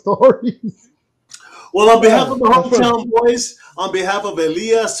 Well, on behalf of the Hometown Boys, on behalf of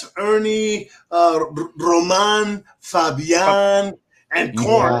Elias, Ernie, Roman, Fabian, and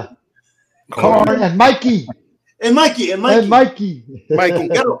Corn. Corn and Mikey. And Mikey.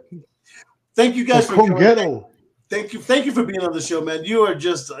 Thank you guys for coming. Thank you for being on the show, man. You are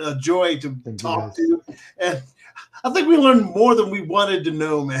just a joy to talk to. And I think we learned more than we wanted to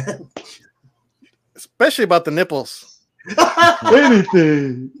know, man. Especially about the nipples.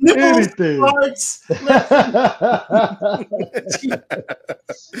 Anything.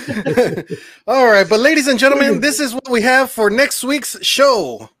 All right, but ladies and gentlemen, this is what we have for next week's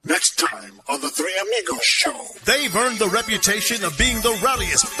show. Next time on the Three Amigos Show. They've earned the reputation of being the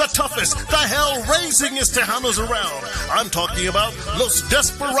rowdiest, the toughest, the hell-raisingest Tejanos around. I'm talking about Los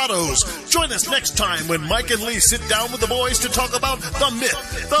Desperados. Join us next time when Mike and Lee sit down with the boys to talk about the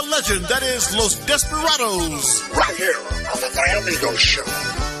myth, the legend that is Los Desperados. Right here on the Three Amigos Show.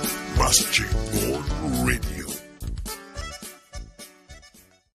 Master Gold Radio.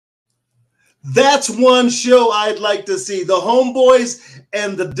 That's one show I'd like to see. The Homeboyz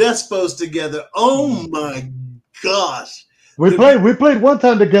and the Despos together. Oh my gosh. We played one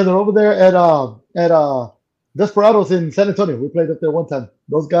time together over there at Desperados in San Antonio. We played up there one time.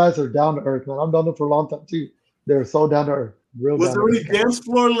 Those guys are down to earth, man. I've done them for a long time too. They're so down to earth. Was there any dance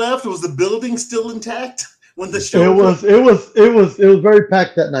floor left? Was the building still intact when the show? It was very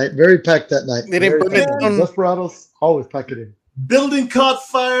packed that night. Very packed that night. They didn't put it on. Desperados always pack it in. Building caught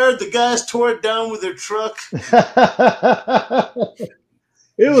fire. The guys tore it down with their truck.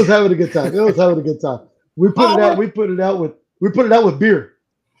 It was having a good time. We put it out with beer.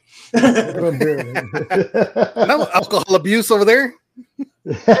 No alcohol abuse over there.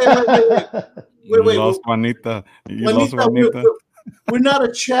 Wait. Lost Juanita. We're not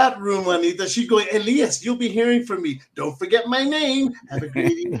a chat room, Juanita. She's going, Elias, you'll be hearing from me. Don't forget my name. Have a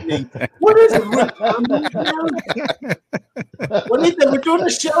great evening. What is it? Juanita, we're doing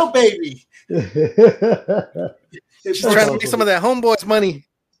a show, baby. She's trying to make some of that Homeboyz money.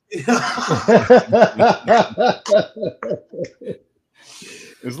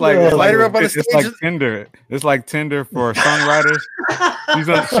 It's like Tinder. It's like Tinder for songwriters.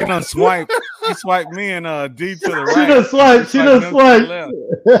 She done swipe. She swiped me and D to the right. She done swipe.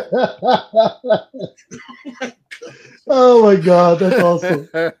 Oh my God, that's awesome.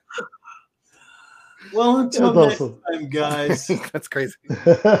 Well, until next time, guys. That's crazy.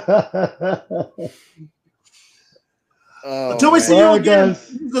 Until we see you again, guys.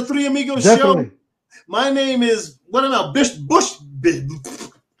 This is the Three Amigos Show. My name is Bush.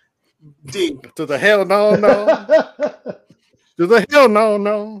 D. To the hell no. To the hell no.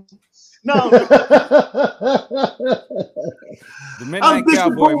 No. The Midnight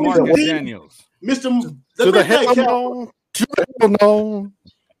Cowboy, Marcus Daniels. To the hell no. To the hell no.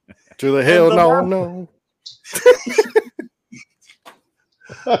 To the hell no.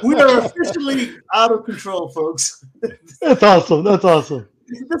 We are officially out of control, folks. That's awesome. And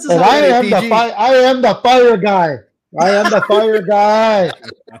I am the fire guy. El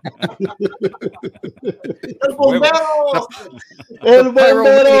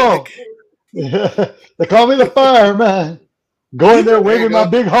bombero. They call me the fireman. Going there waving my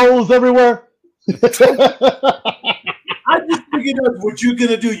big hose everywhere. I just figured out what you're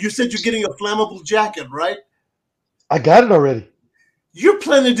gonna do. You said you're getting a flammable jacket, right? I got it already. You're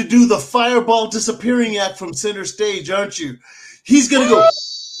planning to do the fireball disappearing act from center stage, aren't you? He's gonna go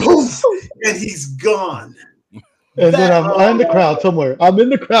poof, and he's gone. And then I'm in the crowd somewhere. In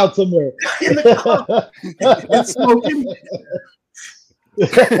the crowd. And smoking.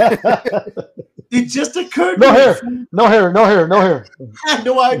 It just occurred No hair. No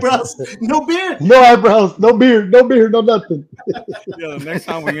eyebrows. No beard. No eyebrows. No beard. No nothing. Yeah, the next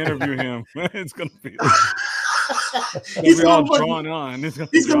time we interview him, it's gonna be he's all drawn on. I'm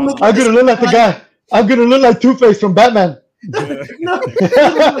gonna look like the guy. I'm gonna look like Two-Face from Batman. Yeah. No,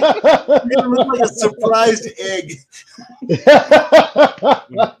 you look like a surprised egg.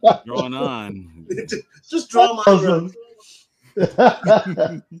 Drawn on. Just draw my awesome.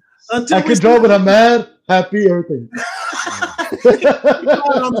 I can draw with a mad, happy everything.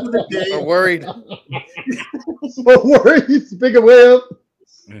 I'm worried. Pick a way up.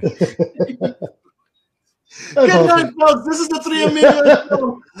 Good night, folks. This is the Three Amigos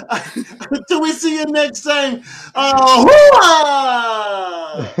Show. Until we see you next time.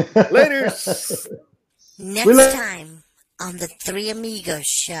 Later. Next time on the Three Amigos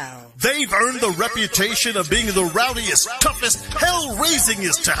Show. They've earned the reputation of being the rowdiest, toughest,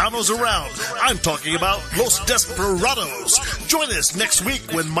 hell-raisingest Tejanos around. I'm talking about Los Desperados. Join us next week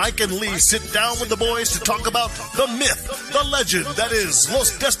when Mike and Lee sit down with the boys to talk about the myth, the legend that is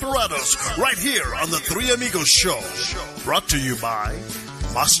Los Desperados, right here on the Three Amigos Show. Brought to you by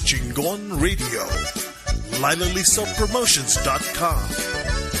Mas Chingon Radio, LilaLisaPromotions.com,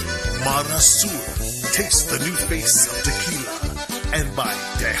 Mara Sur, taste the new face of tequila, and by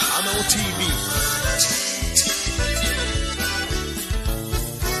Tejano TV.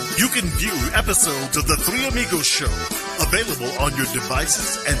 You can view episodes of the Three Amigos Show, available on your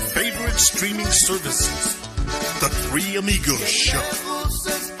devices and favorite streaming services. The Three Amigos Show.